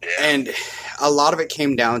 Yeah. And a lot of it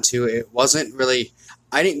came down to it wasn't really,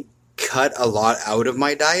 I didn't cut a lot out of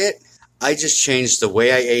my diet. I just changed the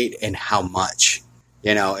way I ate and how much.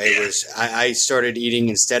 It was, I started eating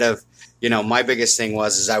instead of, my biggest thing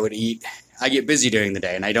is I get busy during the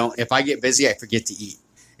day and if I get busy, I forget to eat.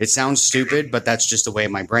 It sounds stupid, but that's just the way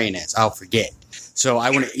my brain is. I'll forget. So I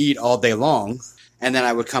want to eat all day long, and then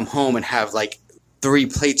I would come home and have like 3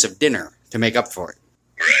 plates of dinner to make up for it.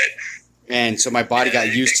 Right. And so my body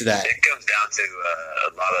got used to that. It comes down to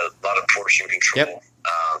a lot of portion control. Yep.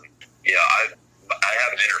 I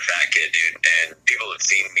have an inner fat kid, dude, and people have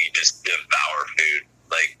seen me just devour food.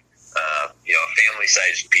 Like,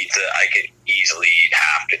 family-sized pizza, I could easily eat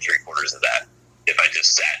half to 3/4 of that if I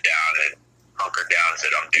just sat down and hunkered down and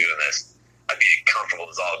said, I'm doing this. I'd be comfortable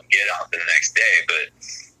as all get out the next day,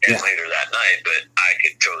 and later that night, but I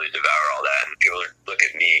could totally devour all that. And people look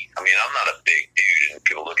at me. I mean, I'm not a big dude, and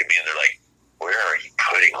people look at me and they're like, where are you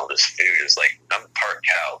putting all this food? It's like, I'm part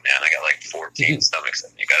cow, man. I got like 14 stomachs.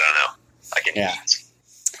 You gotta know. I can eat.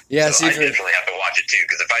 Yeah, so I definitely have to watch it too,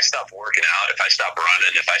 because if I stop working out, if I stop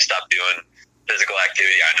running, if I stop doing physical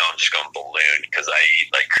activity, I know I'm just going to balloon because I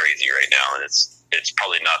eat like crazy right now, and it's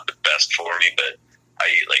probably not the best for me, but I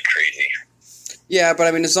eat like crazy. Yeah, but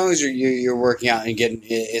I mean, as long as you're working out and getting,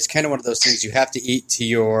 it's kind of one of those things you have to eat to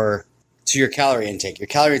your calorie intake. Your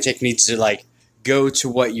calorie intake needs to like go to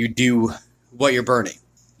what you're burning.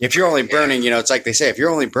 If you're only burning, it's like they say, if you're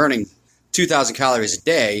only burning 2,000 calories a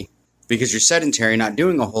day because you're sedentary, not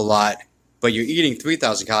doing a whole lot, but you're eating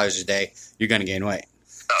 3,000 calories a day, you're going to gain weight.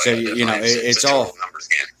 So, it's all numbers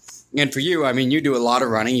game. And for you, I mean, you do a lot of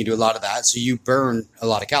running, you do a lot of that, so you burn a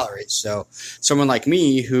lot of calories. So someone like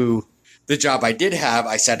me who, the job I did have,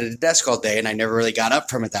 I sat at a desk all day and I never really got up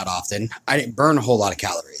from it that often. I didn't burn a whole lot of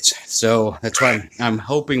calories. So that's why I'm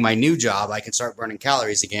hoping my new job, I can start burning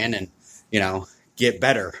calories again and, get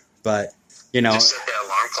better. But, just set that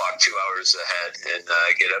alarm clock 2 hours ahead and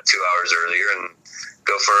get up 2 hours earlier and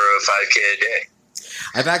go for a 5K a day.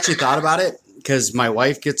 I've actually thought about it because my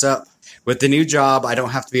wife gets up. With the new job, I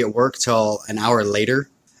don't have to be at work till an hour later,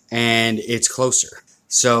 and it's closer.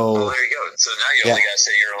 So there you go. So now you only got to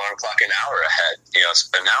set your alarm clock an hour ahead,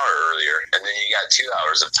 an hour earlier, and then you got 2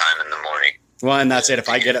 hours of time in the morning. Well, and that's it. If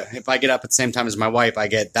I get up at the same time as my wife,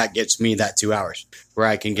 that gets me that 2 hours where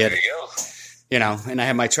I can get, there you go. And I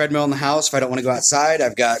have my treadmill in the house. If I don't want to go outside,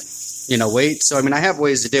 I've got, weights. So, I mean, I have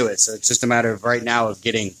ways to do it. So it's just a matter of right now of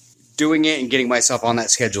doing it and getting myself on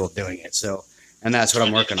that schedule of doing it. So, and that's what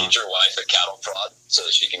I'm working on. Get your wife a cattle prod so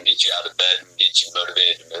that she can get you out of bed and get you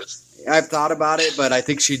motivated to move. I've thought about it, but I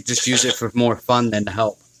think she'd just use it for more fun than to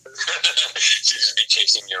help. She'd just be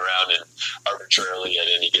chasing you around and arbitrarily at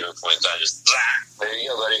any given point in time, just, there you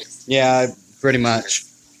go, buddy. Yeah, pretty much.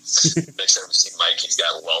 Next time we see Mike, he's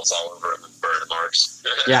got welts all over him and burn marks.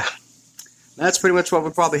 Yeah. That's pretty much what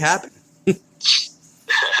would probably happen.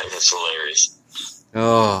 That's hilarious.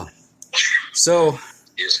 Oh. So.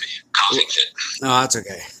 Excuse me. Coughing fit. No, that's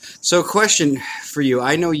okay. So, question for you.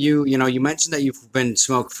 I know you mentioned that you've been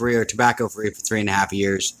smoke-free or tobacco-free for 3.5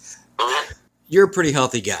 years. Mm-hmm. You're a pretty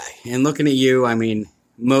healthy guy. And looking at you, I mean,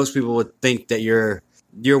 most people would think that you're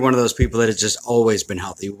one of those people that has just always been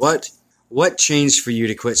healthy. What changed for you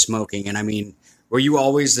to quit smoking? And I mean, were you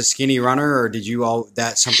always the skinny runner, or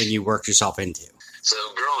that's something you worked yourself into? So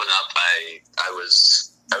growing up, I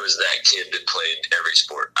was that kid that played every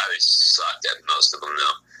sport. I sucked at most of them,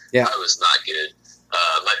 though. Yeah. I was not good.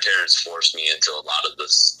 My parents forced me into a lot of the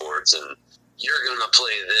sports, and you're going to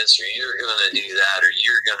play this, or you're going to do that, or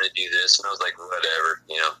you're going to do this. And I was like, whatever,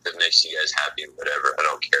 if it makes you guys happy, whatever, I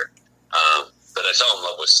don't care. But I fell in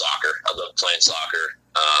love with soccer. I loved playing soccer.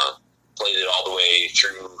 Played it all the way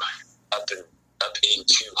through up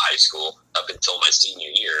into high school, up until my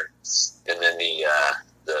senior year. And then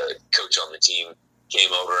the coach on the team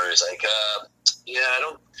came over and was like,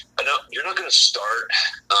 you're not going to start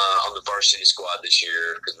on the varsity squad this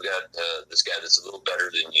year because we got this guy that's a little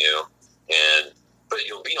better than you, but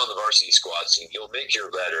you'll be on the varsity squad, so you'll make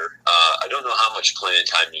your letter. I don't know how much playing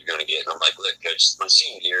time you're going to get. And I'm like, look, coach, it's my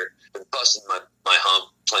senior year. Been busting my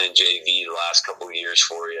hump playing JV the last couple of years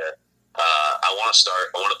for you. I want to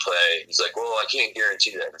start. I want to play. He's like, well, I can't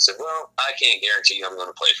guarantee that. I said, well, I can't guarantee I'm going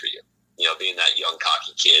to play for you. Being that young,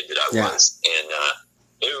 cocky kid that I was. And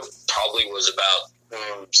it probably was about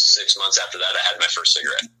 6 months after that I had my first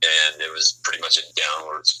cigarette. And it was pretty much a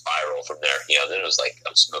downward spiral from there. Then it was like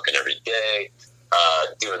I'm smoking every day,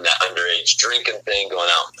 doing that underage drinking thing, going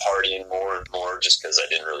out and partying more and more just because I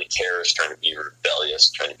didn't really care. I was trying to be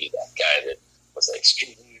rebellious, trying to be that guy that was like, screw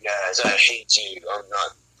you guys, I hate you. I'm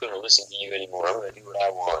not going to listen to you anymore. I'm going to do what I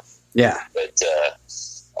want. Yeah. But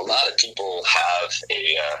a lot of people have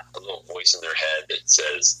a little voice in their head that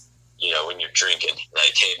says, when you're drinking,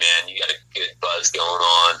 like, hey man, you got a good buzz going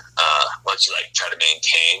on. Why don't you try to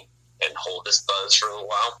maintain and hold this buzz for a little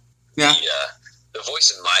while? Yeah. The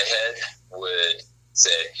voice in my head would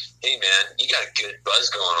say, hey man, you got a good buzz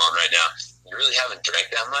going on right now. You really haven't drank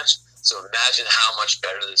that much. So imagine how much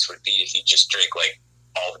better this would be if you just drank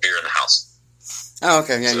all the beer in the house. Oh,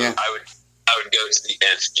 okay. Yeah, so yeah. I would go to the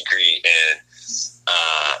nth degree and,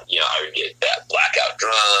 I would get that blackout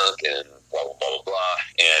drunk and blah, blah, blah, blah.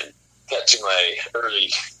 And got to my early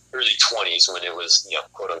 20s when it was,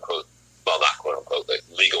 quote unquote, well, not quote unquote, but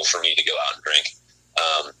legal for me to go out and drink.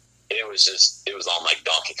 It was all like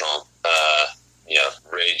Donkey Kong,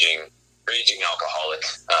 raging alcoholic,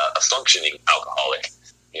 a functioning alcoholic.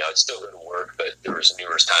 I'd still go to work, but there was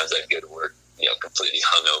numerous times I'd go to work, completely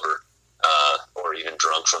hungover, or even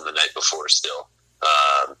drunk from the night before still.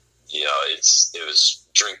 It was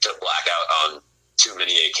drink to blackout on too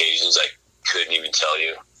many occasions. I couldn't even tell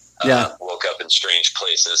you. Yeah. Woke up in strange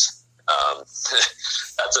places.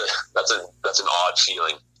 That's an odd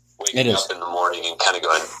feeling. Waking up in the morning and kind of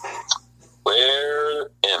going, where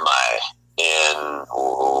am I? And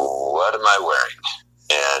what am I wearing?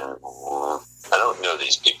 And I don't know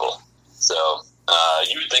these people. So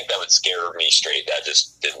you would think that would scare me straight. That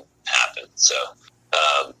just didn't happen. So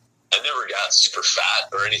I never got super fat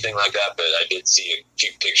or anything like that, but I did see a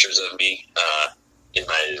few pictures of me in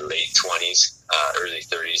my late 20s, early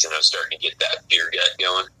 30s, and I was starting to get that beer gut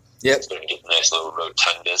going. Yep. Starting to get the nice little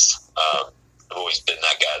rotundness. I've always been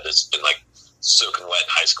that guy that's been soaking wet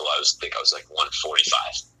in high school. I was 145,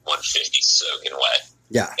 150 soaking wet.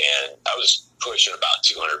 Yeah. And I was pushing about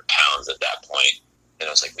 200 pounds at that point. And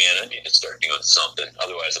I was like, man, I need to start doing something.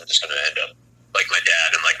 Otherwise, I'm just going to end up like my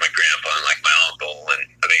dad and like my grandpa and like my uncle. And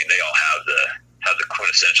I mean, they all have the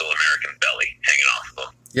quintessential American belly hanging off of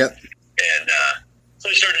them. Yep. And so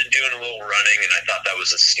I started doing a little running, and I thought that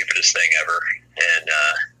was the stupidest thing ever. And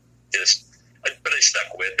but I stuck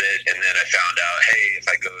with it. And then I found out, hey, if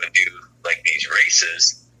I go and do these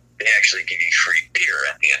races, they actually give you free beer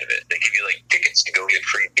at the end of it. They give you tickets to go get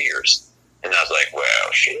free beers. And I was like,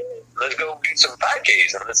 well, shit, let's go do some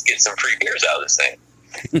 5Ks and let's get some free beers out of this thing.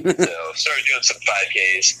 So started doing some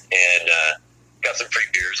 5Ks and got some free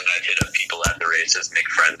beers, and I'd hit up people at the races, make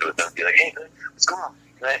friends with them, be like, hey, man, what's going on?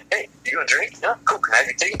 Hey, you want a drink? No? Cool, can I have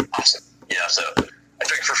your ticket? Awesome. So I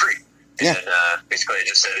drank for free. Yeah. And basically I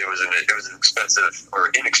just said it was an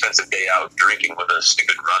inexpensive day out drinking with a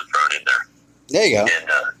stupid run thrown in there. There you go. And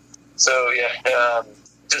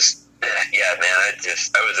man,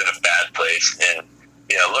 I was in a bad place, and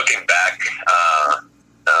looking back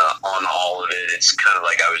on all of it, it's kind of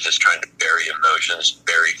like I was just trying to bury emotions,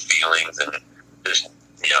 bury feelings, and just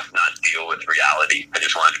not deal with reality. I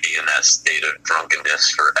just wanted to be in that state of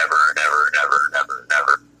drunkenness forever and ever and ever and ever and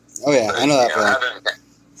ever. Oh yeah, But, I know that feeling.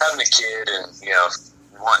 having a kid and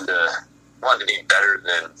wanting to be better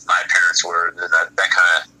than my parents were, then that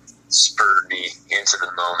kind of spurred me into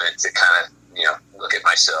the moment to kind of look at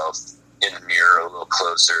myself in the mirror a little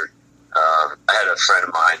closer. I had a friend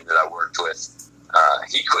of mine that I worked with.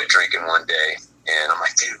 He quit drinking one day, and I'm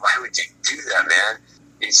like, dude, why would you do that, man?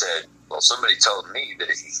 He said, well, somebody told me that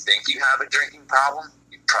if you think you have a drinking problem,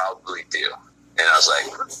 you probably do. And I was like,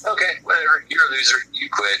 okay, whatever. You're a loser. You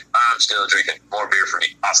quit. I'm still drinking. More beer for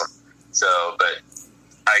me. Awesome. So, but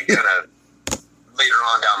I kind of, later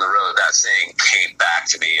on down the road, that saying came back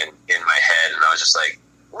to me in my head, and I was just like,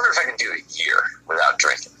 I wonder if I can do a year without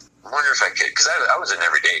drinking. I wonder if I could, because I was an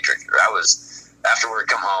everyday drinker. I was, after work,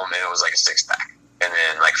 come home, and it was like a 6-pack. And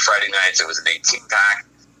then, like, Friday nights, it was an 18-pack.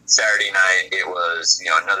 Saturday night, it was,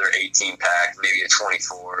 another 18-pack, maybe a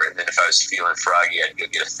 24. And then if I was feeling froggy, I'd go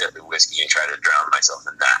get a 5th of whiskey and try to drown myself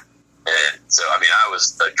in that. And so, I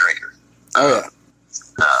was a drinker. Oh, yeah.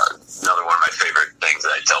 Another one of my favorite things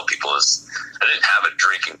that I tell people is I didn't have a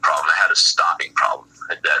drinking problem. I had a stopping problem.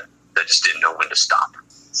 That just didn't know when to stop.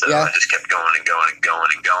 So Yeah. I just kept going and going and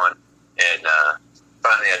going and going. And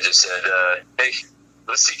finally I just said, hey,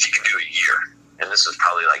 let's see if you can do a year. And this was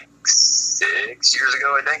probably like 6 years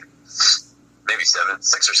ago, I think. Maybe 6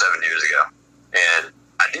 or 7 years ago. And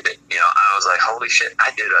I did it. I was like, holy shit,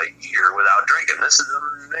 I did a year without drinking. This is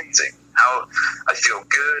amazing. How I feel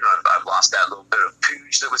good. I've lost that little bit of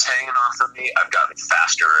pooch that was hanging off of me. I've gotten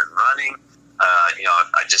faster in running.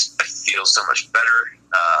 I feel so much better.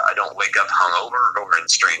 I don't wake up hungover or in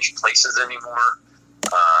strange places anymore.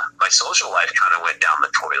 My social life kind of went down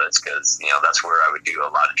the toilets because, that's where I would do a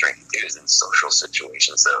lot of drinking too, is in social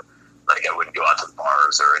situations. So, like, I wouldn't go out to the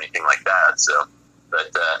bars or anything like that. So,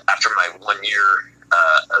 but after my 1 year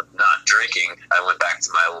of not drinking, I went back to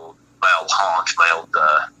my old haunt, my old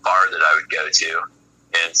bar that I would go to,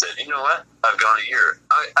 and said, you know what? I've gone a year.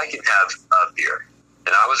 I can have a beer.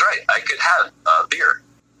 And I was right. I could have a beer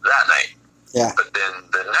that night. Yeah. But then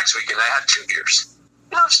the next weekend, I had 2 beers.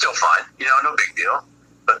 Still fine. No big deal.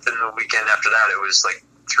 But then the weekend after that, it was like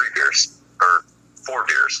 3 beers or 4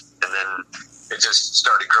 beers. And then it just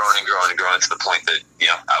started growing and growing and growing to the point that,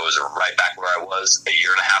 I was right back where I was a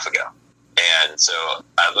year and a half ago. And so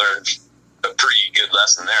I learned a pretty good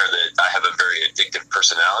lesson there that I have a very addictive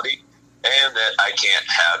personality and that I can't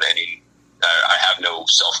have I have no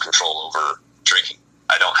self-control over drinking.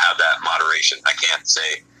 I don't have that moderation. I can't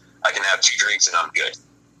say I can have 2 drinks and I'm good,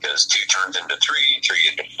 because 2 turns into 3, 3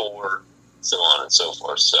 into 4, so on and so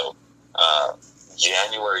forth. So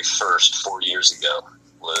January 1st, 4 years ago,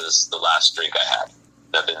 was the last drink I had.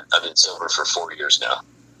 I've been sober for 4 years now.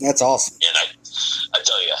 That's awesome. And I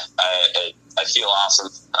tell you, I feel awesome.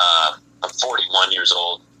 I'm 41 years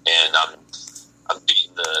old, and I'm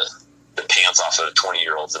beating the pants off of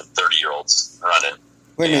 20-year-olds and 30-year-olds running.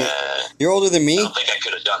 Wait a minute. You're older than me? I don't think I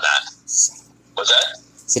could have done that. What's that?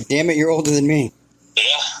 So damn it, you're older than me. Yeah.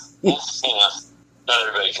 Well, not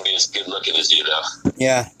everybody can be as good looking as you, though.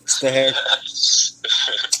 Yeah, it's the hair.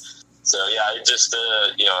 So yeah, I just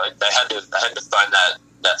I had to find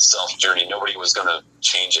that self journey. Nobody was going to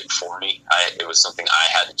change it for me. It was something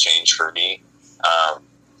I had to change for me.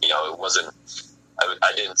 It wasn't.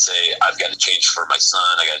 I didn't say I've got to change for my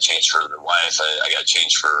son. I got to change for the wife. I got to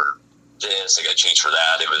change for this. I got to change for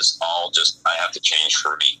that. It was all just I have to change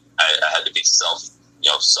for me. I had to be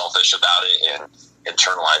selfish about it and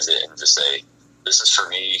internalize it and just say this is for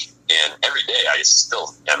me. And every day I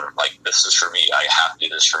still am like, this is for me. I have to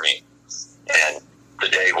do this for me. And the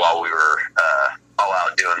day while we were all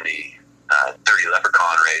out doing the Dirty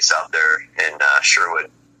Leprechaun race out there in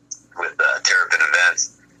Sherwood with Terrapin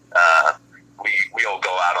Events, we all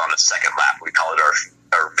go out on a second lap. We call it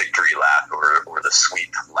our victory lap or the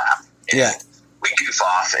sweep lap. And yeah. We goof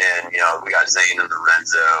off, and we got Zane and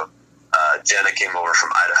Lorenzo. Jenna came over from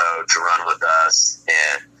Idaho to run with us,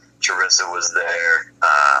 and Teresa was there.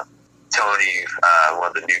 Tony, one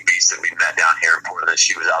of the new beasts that we met down here in Portland,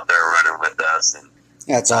 she was out there running with us. And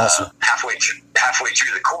that's awesome. Halfway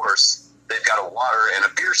through the course, they've got a water and a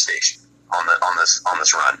beer station on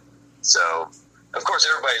this run. So, of course,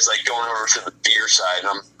 everybody's like going over to the beer side.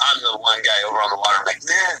 I'm the one guy over on the water. I'm like,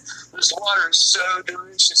 man, this water is so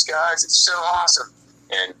delicious, guys. It's so awesome.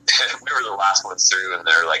 And we were the last ones through, and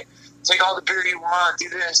they're like, take all the beer you want, do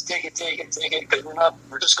this, take it, because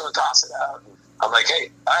we're just going to toss it out. And I'm like, hey,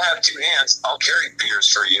 I have 2 hands. I'll carry beers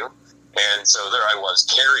for you. And so there I was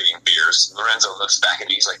carrying beers. Lorenzo looks back at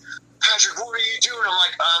me. He's like, Patrick, what are you doing? I'm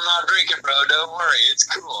like, I'm not drinking, bro. Don't worry. It's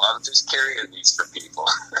cool. I'm just carrying these for people.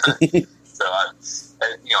 So,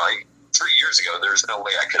 like 3 years ago, there's no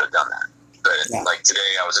way I could have done that. But like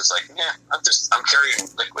today, I was just like, I'm carrying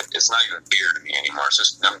liquid. It's not even beer to me anymore. It's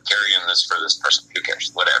just, I'm carrying this for this person. Who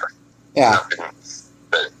cares? Whatever. Yeah.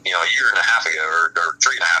 But, a year and a half ago or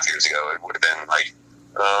 3.5 years ago, it would have been like,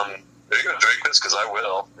 are you going to drink this? Because I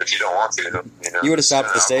will, if you don't want to. You would have stopped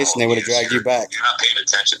at the station. They would have dragged you back. You're not paying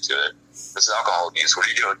attention to it. This is alcohol abuse. What are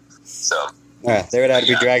you doing? So. Yeah, they would have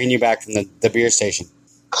to be dragging you back from the beer station.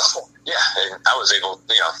 Yeah, and I was able,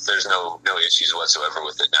 there's no issues whatsoever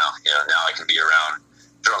with it now. Now I can be around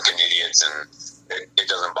drunken idiots and it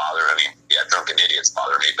doesn't bother. I mean, drunken idiots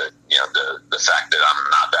bother me, but, the fact that I'm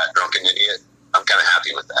not that drunken idiot, I'm kind of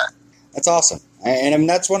happy with that. That's awesome. And I mean,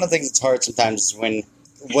 that's one of the things that's hard sometimes is when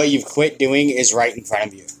what you've quit doing is right in front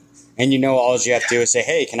of you. And all you have to do is say,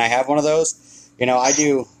 hey, can I have one of those? I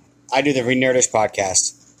do the Re-Nerdish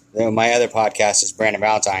podcast. My other podcast is Brandon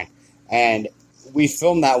Valentine. And we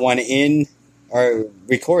filmed that one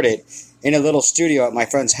record it in a little studio at my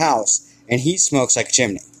friend's house. And he smokes like a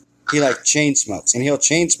chimney. He chain smokes. And he'll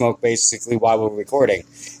chain smoke basically while we're recording.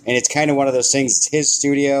 And it's kind of one of those things. It's his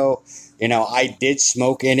studio. I did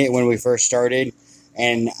smoke in it when we first started.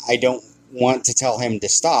 And I don't want to tell him to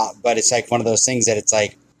stop. But it's like one of those things that it's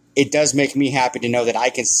like, it does make me happy to know that I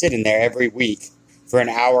can sit in there every week for an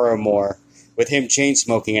hour or more with him chain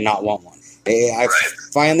smoking and not want one. I've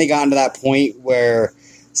finally gotten to that point where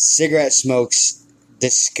cigarette smoke's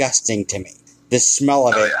disgusting to me. The smell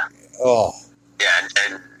of it. Oh. Yeah,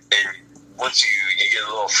 and once you get a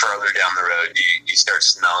little further down the road, you start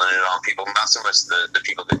smelling it on people. Not so much the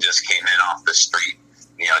people that just came in off the street,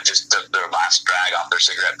 just took their last drag off their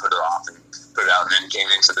cigarette, put it off and put it out, and then came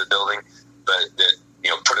into the building. But that,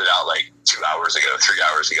 put it out like 2 hours ago, 3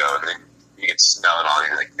 hours ago, and then you can smell it on.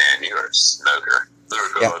 You're like, man, you're a smoker.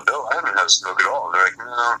 They're going, no, I haven't had a smoke at all. And they're like,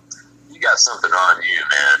 no, you got something on you,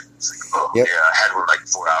 man. It's like, oh, yeah, I had one like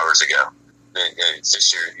 4 hours ago. And it's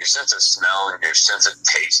just your sense of smell and your sense of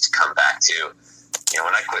taste come back to.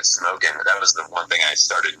 When I quit smoking, that was the one thing I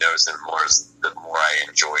started noticing more is the more I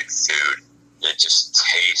enjoyed food. It just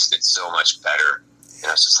tasted so much better.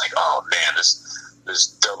 It's just like, oh, man,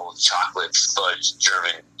 this double chocolate fudge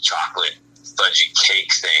German chocolate fudgy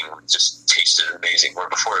cake thing just tasted amazing. Where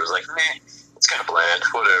before it was like, man, it's kind of bland,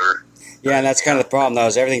 whatever. Yeah, and that's kind of the problem, though,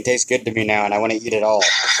 is everything tastes good to me now, and I want to eat it all.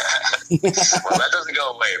 Well, that doesn't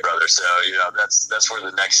go away, brother. So, that's where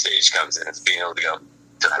the next stage comes in. It's being able to go,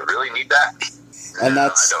 did I really need that? And no,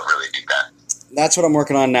 I don't really need that. That's what I'm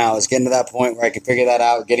working on now, is getting to that point where I can figure that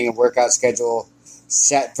out, getting a workout schedule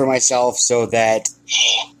set for myself so that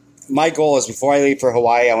my goal is before I leave for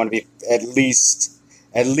Hawaii, I want to be at least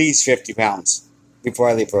 50 pounds before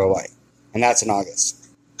I leave for Hawaii. And that's in August.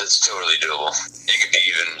 It's totally doable. You could be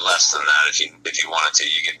even less than that if you wanted to.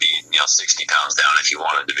 You could be 60 pounds down if you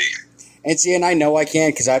wanted to be. And see, and I know I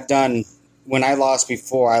can because I've done, when I lost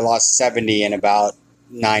before, I lost 70 in about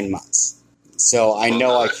 9 months. So I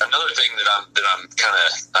know another thing that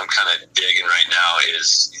I'm kind of digging right now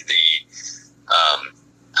is the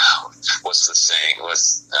what's the saying?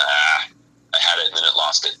 I had it and then it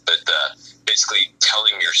lost it. But basically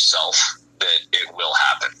telling yourself that it will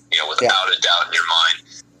happen. Without a doubt in your mind,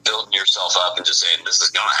 building yourself up and just saying this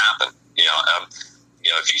is going to happen.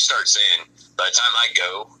 If you start saying by the time I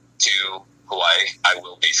go to Hawaii, I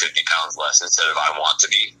will be 50 pounds less instead of I want to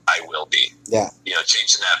be, I will be. Yeah.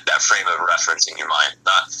 Changing that frame of reference in your mind.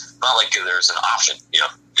 Not like there's an option.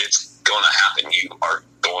 It's going to happen. You are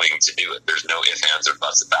going to do it. There's no ifs, ands, or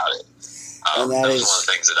buts about it. That was one of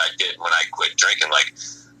the things that I did when I quit drinking. Like,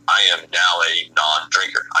 I am now a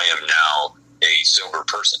non-drinker. I am now a sober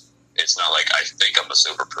person. It's not like I think I'm a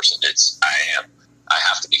sober person. I am. I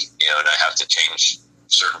have to be, and I have to change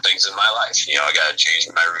certain things in my life. I got to change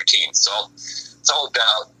my routines. It's all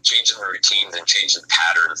about changing the routines and changing the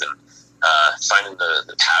patterns and finding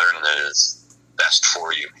the pattern that is best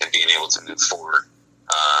for you and being able to move forward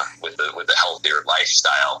with a healthier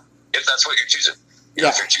lifestyle, if that's what you're choosing.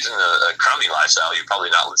 If you're choosing a crummy lifestyle, you're probably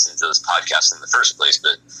not listening to this podcast in the first place.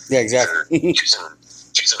 But yeah, exactly. If you're choosing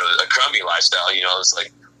a crummy lifestyle, it's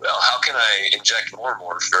like, well, how can I inject more and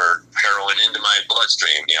more for heroin into my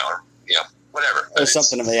bloodstream? Or whatever. Or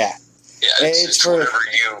something of that. Yeah, it's whatever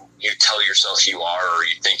you tell yourself you are, or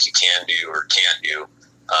you think you can do or can't do.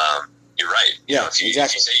 You're right. Yeah, if you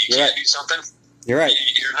exactly. say you can't do something, you're right.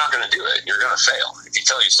 You're not going to do it. You're going to fail. If you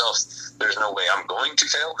tell yourself there's no way I'm going to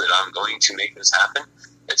fail, that I'm going to make this happen,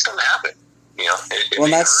 it's going to happen. It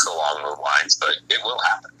may hurt along those lines, but it will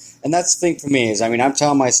happen. And that's the thing for me is, I'm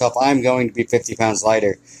telling myself I'm going to be 50 pounds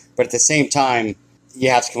lighter, but at the same time, you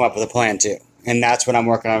have to come up with a plan too. And that's what I'm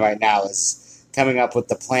working on right now is coming up with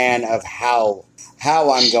the plan of how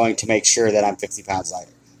I'm going to make sure that I'm 50 pounds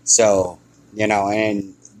lighter. So, you know,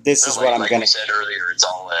 and this is what I'm going to... Like we said earlier, it's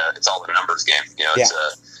all a numbers game. You know, it's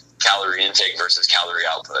a calorie intake versus calorie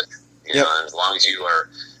output. You know, as long as you are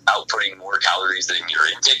outputting more calories than you're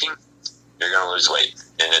intaking, you're going to lose weight.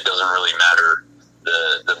 And it doesn't really matter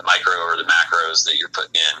the micro or the macros that you're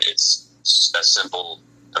putting in. It's as simple.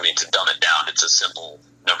 I mean, to dumb it down, it's a simple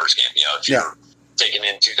numbers game. You know, if you're taking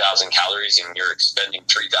in 2,000 calories and you're expending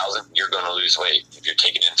 3,000, you're going to lose weight. If you're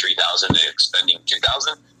taking in 3,000 and expending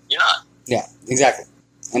 2,000, you're not. Yeah, exactly.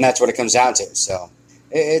 And that's what it comes down to. So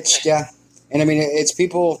it's, And I mean, it's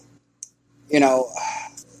people, you know,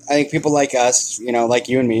 I think people like us, you know, like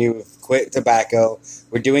you and me, who've quit tobacco,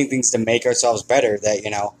 we're doing things to make ourselves better that,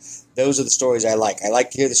 you know, those are the stories I like. I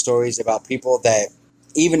like to hear the stories about people that,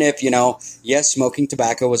 even if, you know, yes, smoking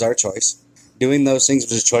tobacco was our choice, doing those things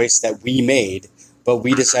was a choice that we made, but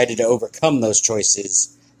we decided to overcome those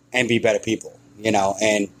choices and be better people, you know,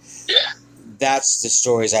 and that's the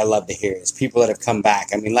stories I love to hear, is people that have come back.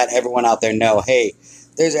 I mean, let everyone out there know, hey,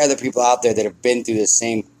 there's other people out there that have been through the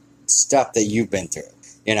same stuff that you've been through.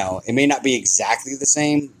 You know, it may not be exactly the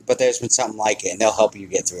same, but there's been something like it, and they'll help you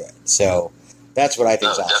get through it. So that's what I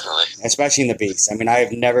think is awesome, definitely. Especially in the Beast. I mean, I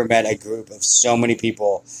have never met a group of so many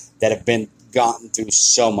people that have gotten through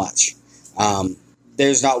so much.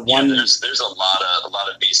 There's not one. Yeah, there's a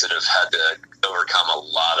lot of beasts that have had to overcome a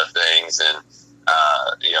lot of things, and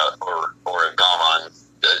you know, or have gone on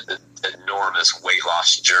the enormous weight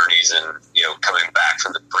loss journeys, and you know, coming back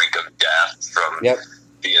from the brink of death from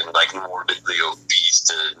being like morbidly obese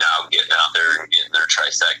to now getting out there and getting their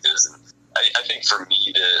trifectas. And I think for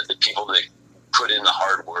me, the people that put in the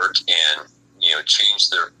hard work and, you know, change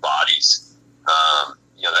their bodies,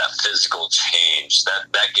 you know, that physical change,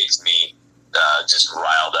 that gets me just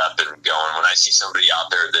riled up and going. When I see somebody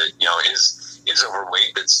out there that, you know, is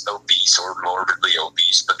overweight, that's obese or morbidly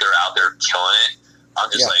obese, but they're out there killing it,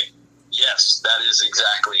 I'm just like, yes, that is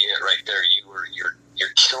exactly it right there.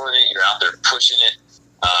 You're killing it. You're out there pushing it.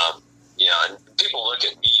 You know, and people look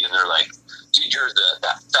at me and they're like, dude, you're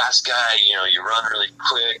that fast guy, you know, you run really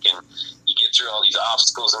quick and you get through all these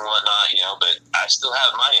obstacles and whatnot, you know, but I still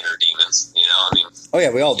have my inner demons, you know, I mean, oh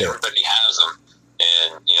yeah, we all do. Everybody has them,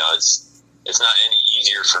 and, you know, it's not any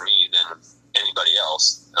easier for me than anybody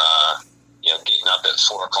else. You know, getting up at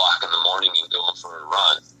 4 o'clock in the morning and going for a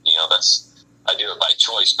run, you know, I do it by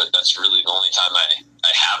choice, but that's really the only time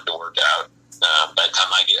I have to work out. By the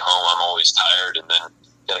time I get home, I'm always tired, and then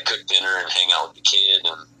got to cook dinner and hang out with the kid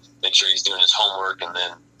and make sure he's doing his homework. And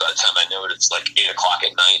then by the time I know it, it's like 8 o'clock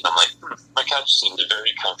at night, and I'm like, my couch seems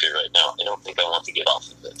very comfy right now. I don't think I want to get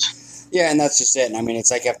off of it. Yeah, and that's just it. And I mean,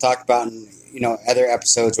 it's like I've talked about in, you know, other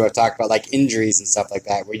episodes where I've talked about like injuries and stuff like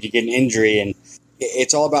that, where you get an injury and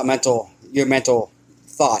it's all about your mental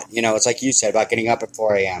thought. You know, it's like you said about getting up at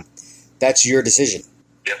 4 a.m. That's your decision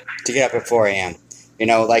to get up at 4 a.m. You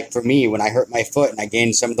know, like for me, when I hurt my foot and I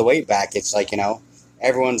gained some of the weight back, it's like, you know,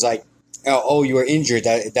 everyone's like, oh, you were injured.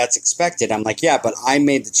 That's expected. I'm like, yeah, but I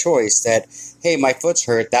made the choice that, hey, my foot's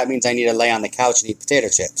hurt. That means I need to lay on the couch and eat potato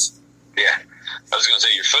chips. Yeah. I was going to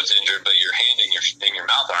say your foot's injured, but your hand and your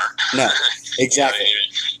mouth aren't. No, exactly. You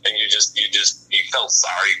know, and you felt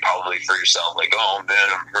sorry probably for yourself. Like, oh man,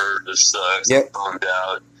 I'm hurt. This sucks. I'm bummed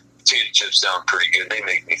out. Potato chips sound pretty good. They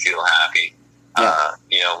make me feel happy. Yeah.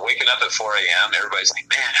 You know, waking up at 4 a.m., everybody's like,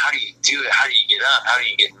 man, how do you do it? How do you get up? How do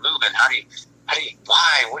you get moving?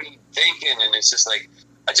 Why? What are you thinking? And it's just like,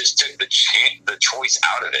 I just took the choice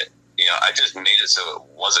out of it. You know, I just made it so it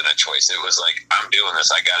wasn't a choice. It was like, I'm doing this.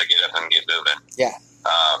 I got to get up and get moving. Yeah.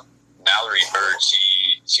 Mallory Bird,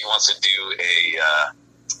 she wants to do a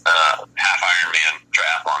half Ironman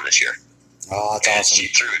triathlon this year. Oh, that's awesome.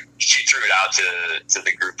 She threw it out to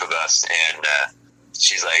the group of us, and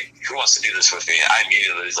she's like, "Who wants to do this with me?" I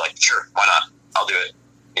immediately was like, "Sure, why not? I'll do it."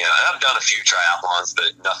 You know, and I've done a few triathlons,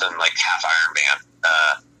 but nothing like half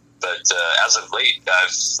Ironman. But as of late, I've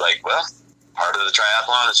like, well, part of the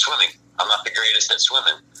triathlon is swimming. I'm not the greatest at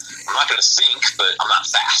swimming. I'm not going to sink, but I'm not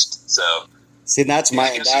fast. So, see, that's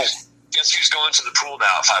my guess who's going to the pool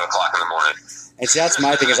now at 5 o'clock in the morning? And see, that's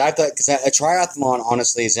my thing is I thought because a triathlon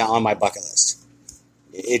honestly is on my bucket list.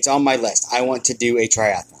 It's on my list. I want to do a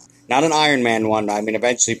triathlon, not an Ironman one. I mean,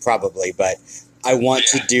 eventually, probably, but I want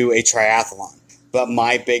to do a triathlon. But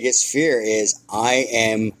my biggest fear is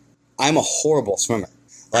I'm a horrible swimmer.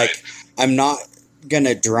 Like, I'm not going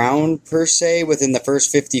to drown, per se, within the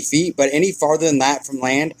first 50 feet, but any farther than that from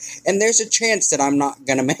land, and there's a chance that I'm not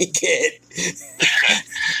going to make it.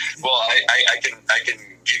 Well, I can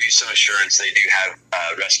give you some assurance. They do have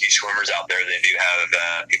rescue swimmers out there. They do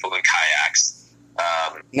have people in kayaks.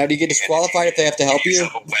 Now, do you get disqualified if they have to help you? If you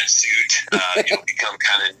use a wetsuit, you'll become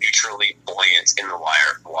kind of neutrally buoyant in the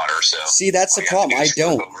water. So see, that's the problem. I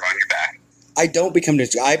don't. Over on your back. I don't become.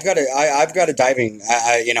 I've got a diving.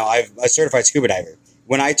 I'm a certified scuba diver.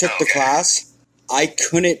 When I took the class, I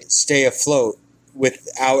couldn't stay afloat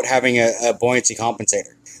without having a buoyancy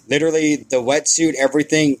compensator. Literally, the wetsuit,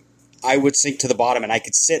 everything, I would sink to the bottom, and I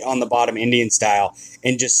could sit on the bottom Indian style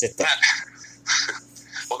and just sit there.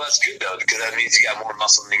 Well, that's good, though, because that means you got more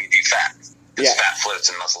muscle than you do fat. Because fat floats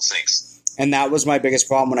and muscle sinks. And that was my biggest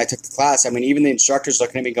problem when I took the class. I mean, even the instructor's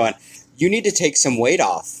looking at me going, you need to take some weight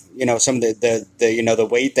off. Some of the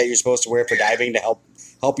weight that you're supposed to wear for diving to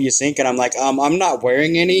help you sink. And I'm like, I'm not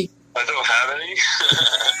wearing any. I don't have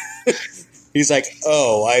any. He's like,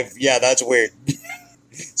 that's weird.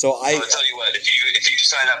 So I'll tell you what, if you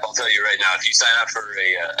sign up, I'll tell you right now, if you sign up for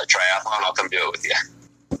a triathlon, I'll come do it with you.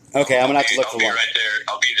 Okay, I'm going to have to look for one.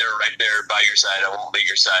 I'll be there right there by your side. I won't leave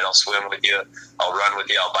your side. I'll swim with you. I'll run with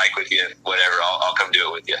you. I'll bike with you. Whatever. I'll come do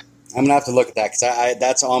it with you. I'm going to have to look at that because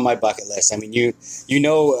that's on my bucket list. I mean,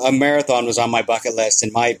 a marathon was on my bucket list,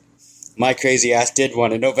 and my crazy ass did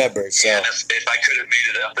one in November. So. Yeah, if I could have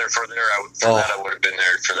made it up there for there, I would have been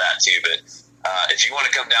there for that too. But if you want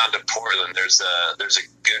to come down to Portland, there's a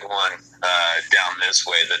good one down this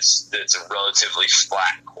way that's a relatively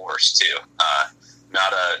flat course too.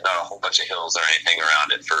 Not a whole bunch of hills or anything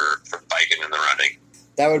around it for biking and the running.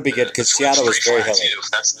 That would be good because Seattle was very hilly. Too.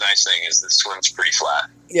 That's the nice thing is the swim's pretty flat.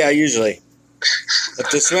 Yeah, usually.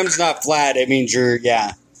 If the swim's not flat, it means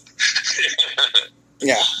yeah.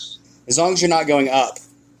 As long as you're not going up,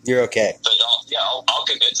 you're okay. But I'll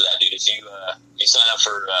commit to that, dude. If you sign up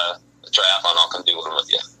for a triathlon, I'll come do one with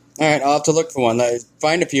you. All right, I'll have to look for one.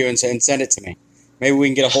 Find a few and send it to me. Maybe we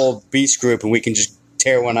can get a whole beast group and we can just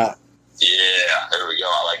tear one up. Yeah, there we go.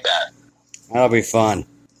 I like that. That'll be fun.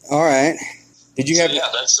 All right. Did you have? Yeah,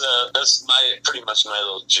 that's pretty much my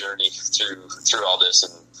little journey through all this,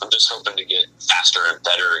 and I'm just hoping to get faster and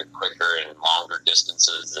better and quicker and longer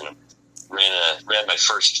distances. And ran my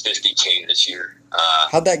first 50K this year.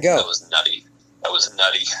 How'd that go? That was nutty. It was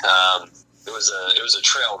a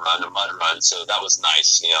trail run, a mud run, so that was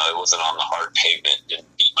nice. It wasn't on the hard pavement.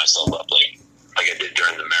 Didn't beat myself up like I did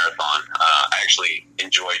during the marathon. I actually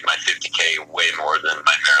enjoyed my 50K way more than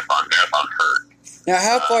my marathon. Marathon hurt. Now,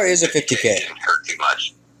 how far is a 50K? It didn't hurt too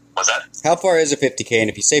much. What's that? How far is a 50K? And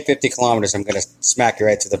if you say 50 kilometers, I'm going to smack you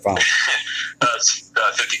right to the phone. It's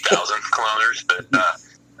 50,000 kilometers, but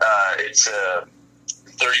it's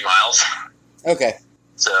 30 miles. Okay.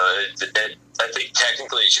 So I think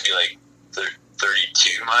technically it should be like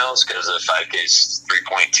 32 miles because the 5K is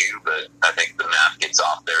 3.2, but I think the math gets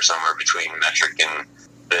off there somewhere between metric and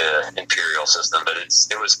the imperial system. But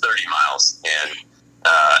it was 30 miles, and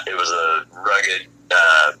it was a rugged,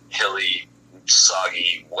 hilly,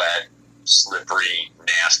 soggy, wet, slippery,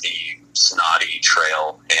 nasty, snotty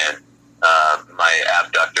trail, and my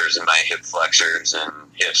abductors and my hip flexors and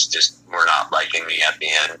hips just were not liking me at the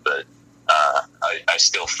end, but I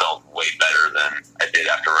still felt way better than I did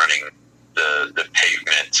after running the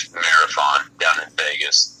pavement marathon down in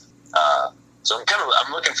Vegas. So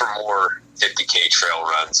I'm looking for more 50K trail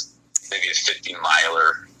runs, maybe a 50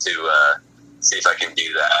 miler to see if I can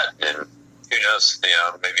do that. And who knows,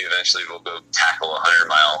 maybe eventually we'll go tackle a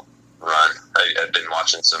 100-mile run. I've been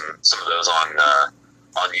watching some of those on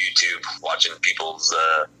YouTube, watching people's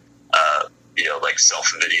like self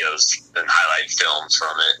videos and highlight films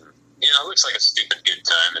from it. And, it looks like a stupid good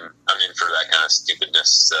time, and I'm in for that kind of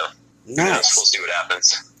stupidness. So nice. We'll see what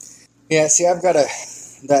happens. Yeah, see, I've got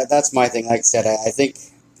that's my thing. Like I said, I think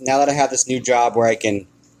now that I have this new job where I can,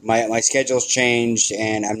 my schedule's changed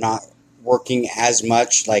and I'm not working as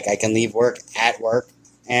much. Like I can leave work at work,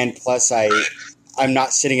 and plus I'm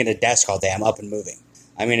not sitting at a desk all day. I'm up and moving.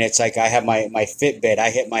 I mean, it's like I have my Fitbit. I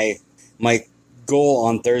hit my goal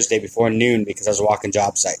on Thursday before noon because I was walking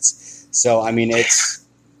job sites. So, I mean, it's,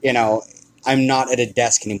 I'm not at a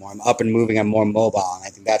desk anymore. I'm up and moving. I'm more mobile, and I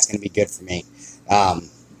think that's going to be good for me. During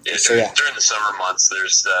the summer months,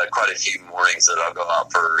 there's quite a few mornings that I'll go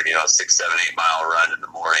out for, 6, 7, 8 mile run in the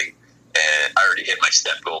morning, and I already hit my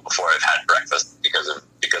step goal before I've had breakfast because of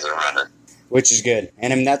running. Which is good.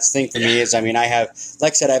 And I mean, that's the thing for me is, I mean, I have,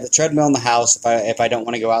 like I said, I have a treadmill in the house if I don't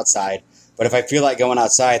want to go outside. But if I feel like going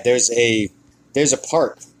outside, there's a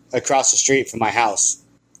park across the street from my house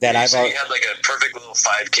that you had like a perfect little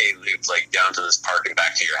 5K loop, like down to this park and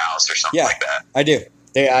back to your house or something like that. I do.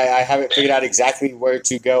 I have it figured out exactly where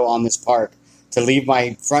to go on this park to leave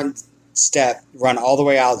my front step, run all the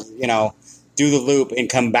way out, do the loop and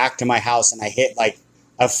come back to my house, and I hit like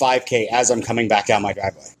a 5K as I'm coming back down my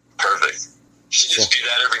driveway. Perfect. should just do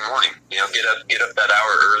that every morning. Get up that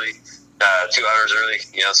hour early, 2 hours early.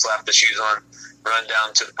 Slap the shoes on, run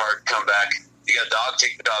down to the park, come back. You got a dog?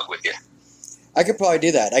 Take the dog with you. I could probably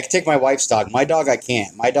do that. I could take my wife's dog. My dog, I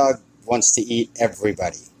can't. My dog wants to eat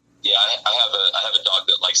everybody. Yeah, I have a dog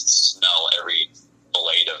that likes to smell every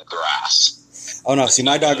blade of grass. Oh no! See,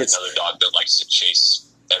 my dog is another dog that likes to chase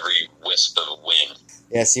every wisp of wind.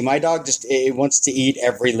 Yeah, see, my dog it wants to eat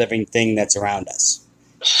every living thing that's around us.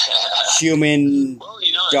 Human, well,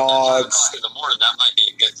 dogs. At 9 o'clock in the morning, that might be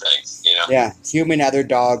a good thing. Yeah, human, other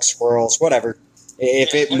dogs, squirrels, whatever.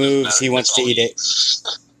 If it moves, he wants to eat it.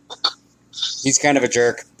 He's kind of a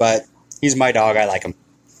jerk, but he's my dog. I like him.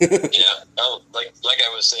 Yeah, like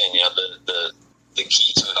I was saying, the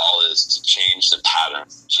key to it all is to change the pattern,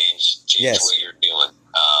 change Yes. what you're doing.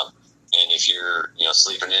 And if you're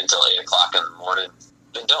sleeping until 8 o'clock in the morning,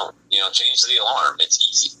 then don't. Change the alarm. It's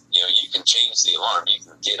easy. You can change the alarm. You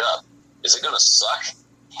can get up. Is it going to suck?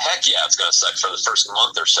 Heck yeah, it's going to suck for the first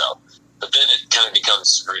month or so. But then it kind of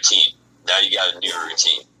becomes routine. Now you got a new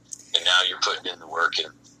routine, and now you're putting in the work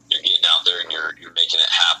and you're getting out there and you're making it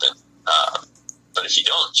happen. But if you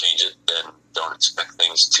don't change it, then don't expect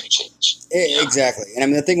things to change. Exactly. And I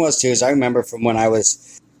mean, the thing was, too, is I remember from when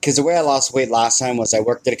because the way I lost weight last time was I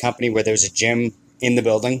worked at a company where there was a gym in the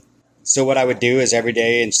building. So what I would do is every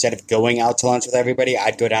day, instead of going out to lunch with everybody,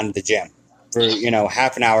 I'd go down to the gym for,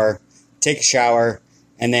 half an hour, take a shower,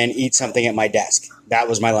 and then eat something at my desk. That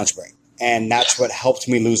was my lunch break. And that's what helped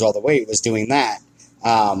me lose all the weight, was doing that.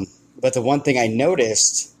 But the one thing I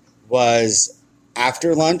noticed was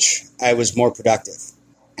after lunch, I was more productive.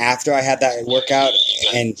 After I had that workout,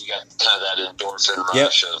 you got kind of that endorphin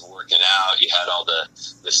rush of working out. You had all the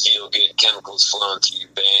feel-good chemicals flowing through your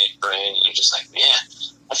brain, and you're just like, man,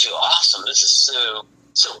 I feel awesome. This is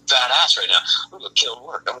so badass right now. I'm going to kill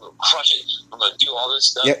work. I'm going to crush it. I'm going to do all this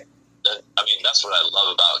stuff. Yep. That's what I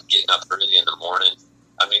love about getting up early in the morning.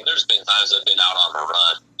 There's been times I've been out on a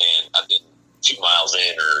run, and I've been 2 miles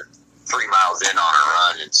in or 3 miles in on a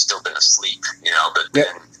run and still been asleep, but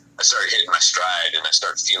then I started hitting my stride and I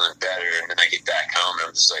start feeling better, and then I get back home and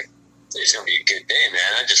I'm just like, it's going to be a good day,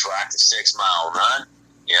 man. I just rocked a 6 mile run.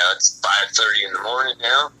 It's 5:30 in the morning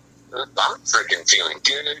now. I'm freaking feeling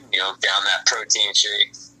good, down that protein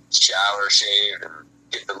shake, shower, shave, and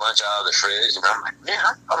get the lunch out of the fridge, and I'm like, man,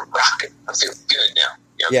 I'm rocking. I feel good now.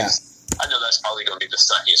 Yeah. I know that's probably going to be the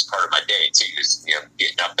suckiest part of my day, too, is,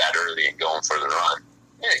 getting up that early and going for the run.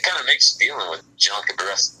 Yeah, it kind of makes dealing with junk the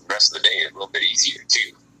rest of the day a little bit easier,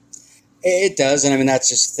 too. It does, and that's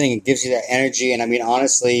just the thing. It gives you that energy, and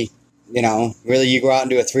honestly, really you go out and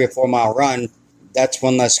do a 3 or 4 mile run, that's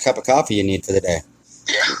one less cup of coffee you need for the day.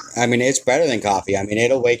 Yeah. It's better than coffee.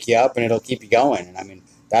 It'll wake you up and it'll keep you going. And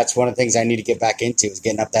that's one of the things I need to get back into, is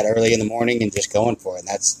getting up that early in the morning and just going for it. And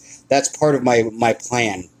that's part of my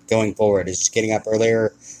plan going forward, is just getting up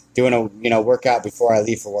earlier, doing a workout before I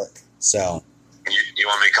leave for work. So. You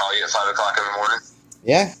want me to call you at 5 o'clock in the morning?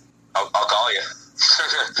 Yeah. I'll call you.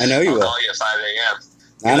 I know you will. I'll call you at 5 a.m.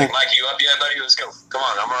 I know. Like, Mike, you up yet, buddy? Let's go. Come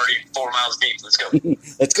on, I'm already 4 miles deep. Let's go.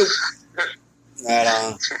 Let's go. Right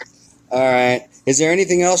on. All right. Is there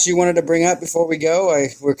anything else you wanted to bring up before we go?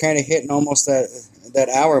 We're kind of hitting almost that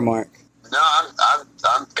hour mark. No,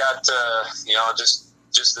 I've got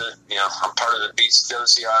just the I'm part of the Beast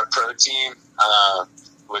OCR Pro team,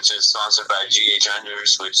 which is sponsored by GH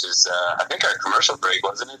Unders, which is I think our commercial break,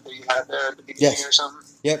 wasn't it, that you had there at the beginning or something?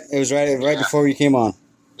 Yep, it was right before you came on.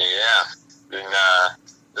 Yeah, and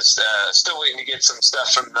still waiting to get some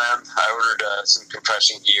stuff from them. I ordered some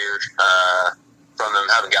compression gear from them.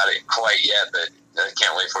 Haven't got it quite yet, but I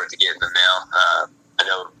can't wait for it to get in the mail. I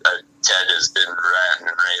know Ted has been ranting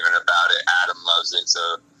and raving about it. Adam loves it, so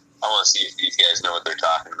I want to see if these guys know what they're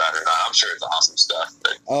talking about or not. I'm sure it's awesome stuff.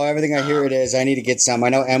 But, everything I hear it is. I need to get some. I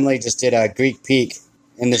know Emily just did a Greek Peak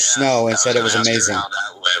in the snow and said it was amazing.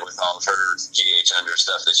 That way with all of her GH Under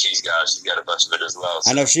stuff that she's got a bunch of it as well.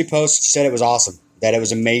 So. I know she said it was awesome, that it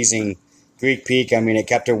was amazing. Greek Peak, it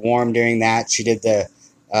kept her warm during that. She did the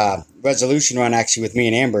resolution run actually with me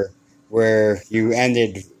and Amber, where you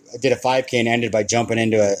did a 5K and ended by jumping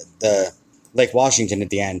into the Lake Washington at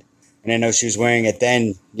the end. And I know she was wearing it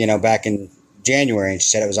then, back in January, and she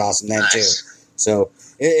said it was awesome then too. So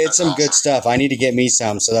it's some good stuff. I need to get me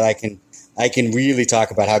some so that I can really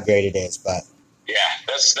talk about how great it is. But yeah,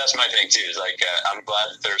 that's my thing too. Is I'm glad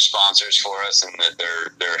that they're sponsors for us and that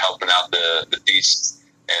they're helping out the Beast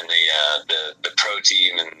and the pro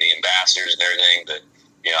team and the ambassadors and everything. But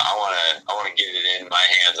I want to get it in my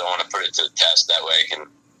hands. I want to put it to the test. That way I can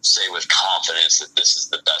say with confidence that this is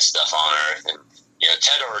the best stuff on earth. And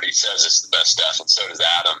Ted already says it's the best stuff, and so does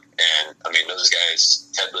Adam. And those guys guys,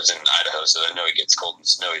 Ted lives in Idaho, so I know it gets cold and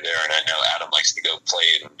snowy there, and I know Adam likes to go play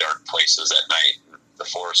in dark places at night, in the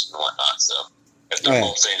forest and whatnot. So if they're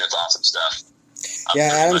both saying it's awesome stuff,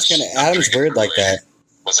 Adam's weird like that.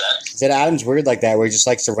 What's that? I said Adam's weird like that, where he just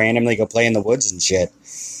likes to randomly go play in the woods and shit.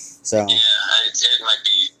 So yeah, it might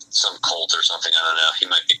be some cult or something. I don't know. He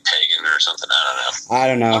might be pagan or something. I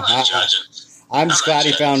don't know. I'm not judging. I'm just glad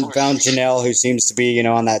he found Janelle, who seems to be,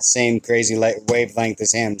 on that same crazy wavelength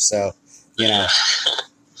as him. So, Yeah, at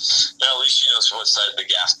least she knows what side the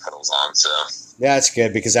gas pedal's on. So yeah, that's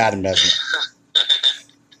good because Adam doesn't.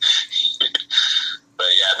 But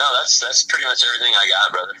yeah, no, that's pretty much everything I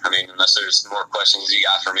got, brother. I mean, unless there's more questions you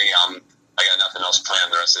got for me, I got nothing else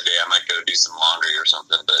planned the rest of the day. I might go do some laundry or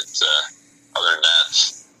something, but other than that,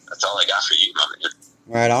 that's all I got for you, my man.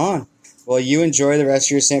 Right on. Well, you enjoy the rest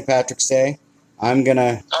of your St. Patrick's Day. I'm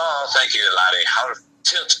gonna. Oh, thank you, laddie. I'll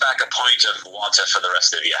tilt back a pint of water for the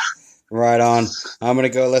rest of you. Right on. I'm gonna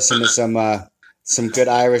go listen to some good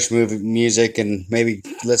Irish music and maybe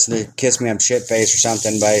listen to "Kiss Me I'm Shitface" or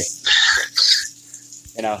something by.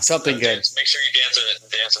 Something good. Make sure you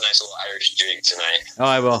dance a nice little Irish jig tonight. Oh,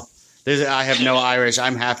 I will. I have no Irish.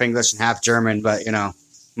 I'm half English and half German, but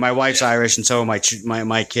my wife's Irish and so are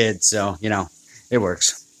my kids. So it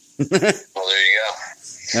works. Well, there you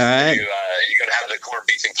go. All right. You gonna have the corned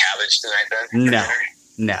beef and cabbage tonight then?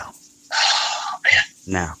 No. Oh man.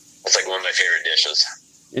 No. That's like one of my favorite dishes.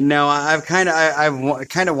 No, I've kind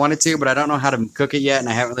of wanted to, but I don't know how to cook it yet, and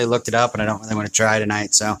I haven't really looked it up, and I don't really want to try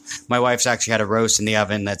tonight. So my wife's actually had a roast in the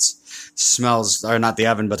oven or not the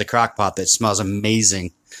oven, but the crock pot that smells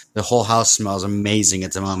amazing. The whole house smells amazing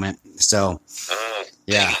at the moment. So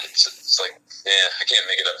yeah, it's like I can't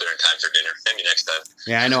make it up there in time for dinner. Maybe next time.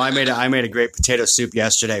 Yeah, I know. I made a great potato soup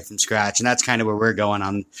yesterday from scratch, and that's kind of where we're going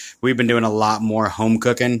on. We've been doing a lot more home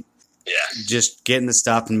cooking. Yeah. Just getting the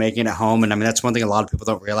stuff and making it at home. And I mean, that's one thing a lot of people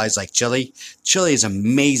don't realize. Like chili is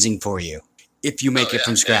amazing for you if you make it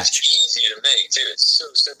from scratch. It's easy to make too. It's so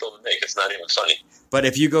simple to make. It's not even funny. But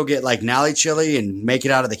if you go get like Nally chili and make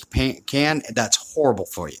it out of the can, that's horrible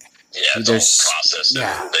for you. Yeah, it's all processed and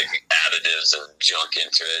additives and junk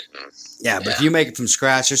into it. But if you make it from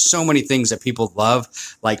scratch, there's so many things that people love,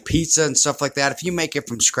 like pizza and stuff like that. If you make it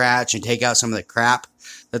from scratch and take out some of the crap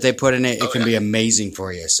that they put in it, it can be amazing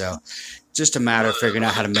for you. So just a matter of figuring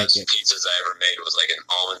out how to make it. The best pizzas I ever made was like an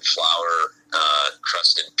almond flour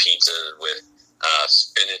crusted pizza with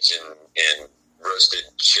spinach and roasted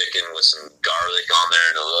chicken with some garlic on there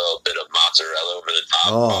and a little bit of mozzarella over the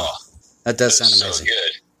top. Oh, that does sound amazing. So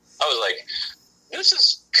good. I was like, this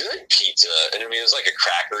is good pizza. And I mean, it was like a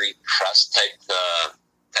crackery crust type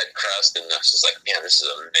crust. And I was just like, man, this is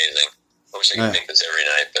amazing. I wish I could make this every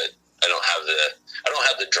night, but I don't have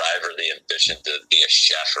the drive or the ambition to be a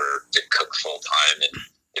chef or to cook full time. And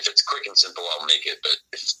if it's quick and simple, I'll make it. But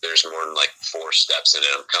if there's more than like 4 steps in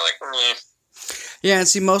it, I'm kind of like, Yeah, and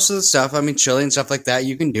see, most of the stuff, I mean, chili and stuff like that,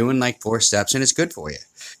 you can do in like 4 steps, and it's good for you.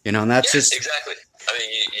 And that's just exactly. I mean,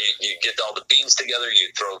 you get all the beans together, you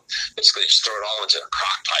basically just throw it all into a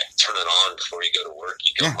crock pot, turn it on before you go to work.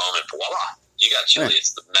 You go home and voila, you got chili.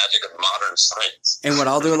 It's the magic of modern science. And what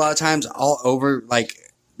I'll do a lot of times,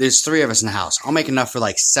 there's 3 of us in the house. I'll make enough for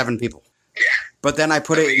like 7 people. Yeah. But then I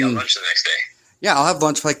put it in lunch the next day. Yeah, I'll have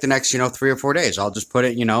lunch for like the next, 3 or 4 days. I'll just put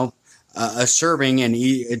it, a serving and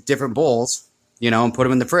eat different bowls, and put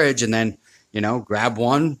them in the fridge and then, grab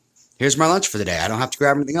one. Here's my lunch for the day. I don't have to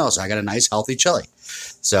grab anything else. I got a nice, healthy chili.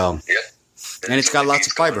 So, and it's got lots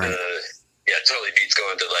of fiber in it. Yeah, it totally beats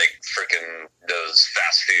going to like freaking those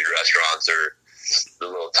fast food restaurants or the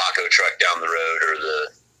little taco truck down the road or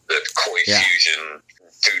the Koi Fusion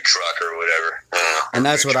food truck or whatever. And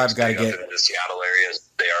that's what I've got to get. In the Seattle area,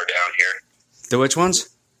 they are down here. The which ones?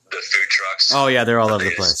 The food trucks. Oh, yeah, they're all over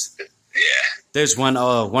the place. Yeah. There's one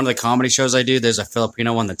of the comedy shows I do. There's a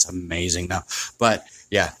Filipino one that's amazing now. But,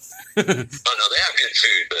 yeah. Oh, no, they have good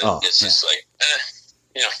food, but it's just like,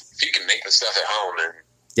 if you can make the stuff at home and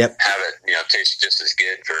have it, taste just as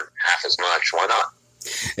good for half as much, why not?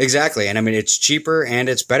 Exactly. And I mean, it's cheaper and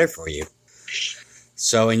it's better for you.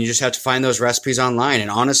 So, and you just have to find those recipes online. And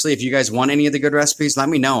honestly, if you guys want any of the good recipes, let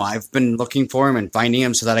me know. I've been looking for them and finding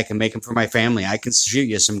them so that I can make them for my family. I can shoot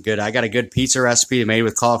you some good. I got a good pizza recipe made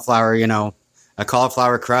with cauliflower, a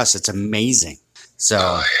cauliflower crust. It's amazing.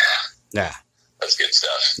 So, yeah. That's good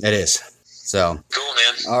stuff. It is. So cool,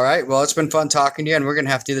 man. All right. Well, it's been fun talking to you, and we're gonna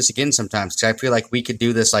have to do this again sometimes because I feel like we could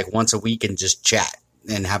do this like once a week and just chat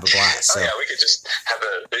and have a blast. So. Oh yeah, we could just have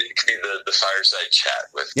it could be the fireside chat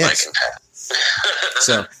with Mike and Pat.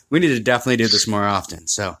 So we need to definitely do this more often.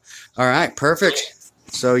 So all right, perfect. Cool.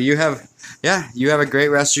 So you have a great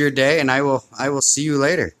rest of your day, and I will see you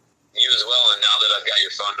later. You as well. And now that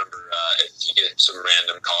phone number. If you get some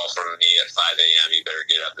random call from me at 5 a.m., you better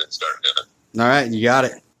get up and start moving. All right, you got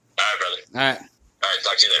it. All right, brother. All right. All right,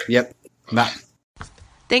 talk to you later. Yep. Bye.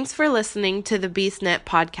 Thanks for listening to the BeastNet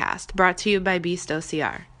podcast, brought to you by Beast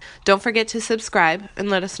OCR. Don't forget to subscribe and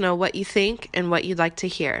let us know what you think and what you'd like to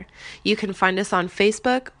hear. You can find us on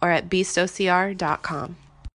Facebook or at beastocr.com.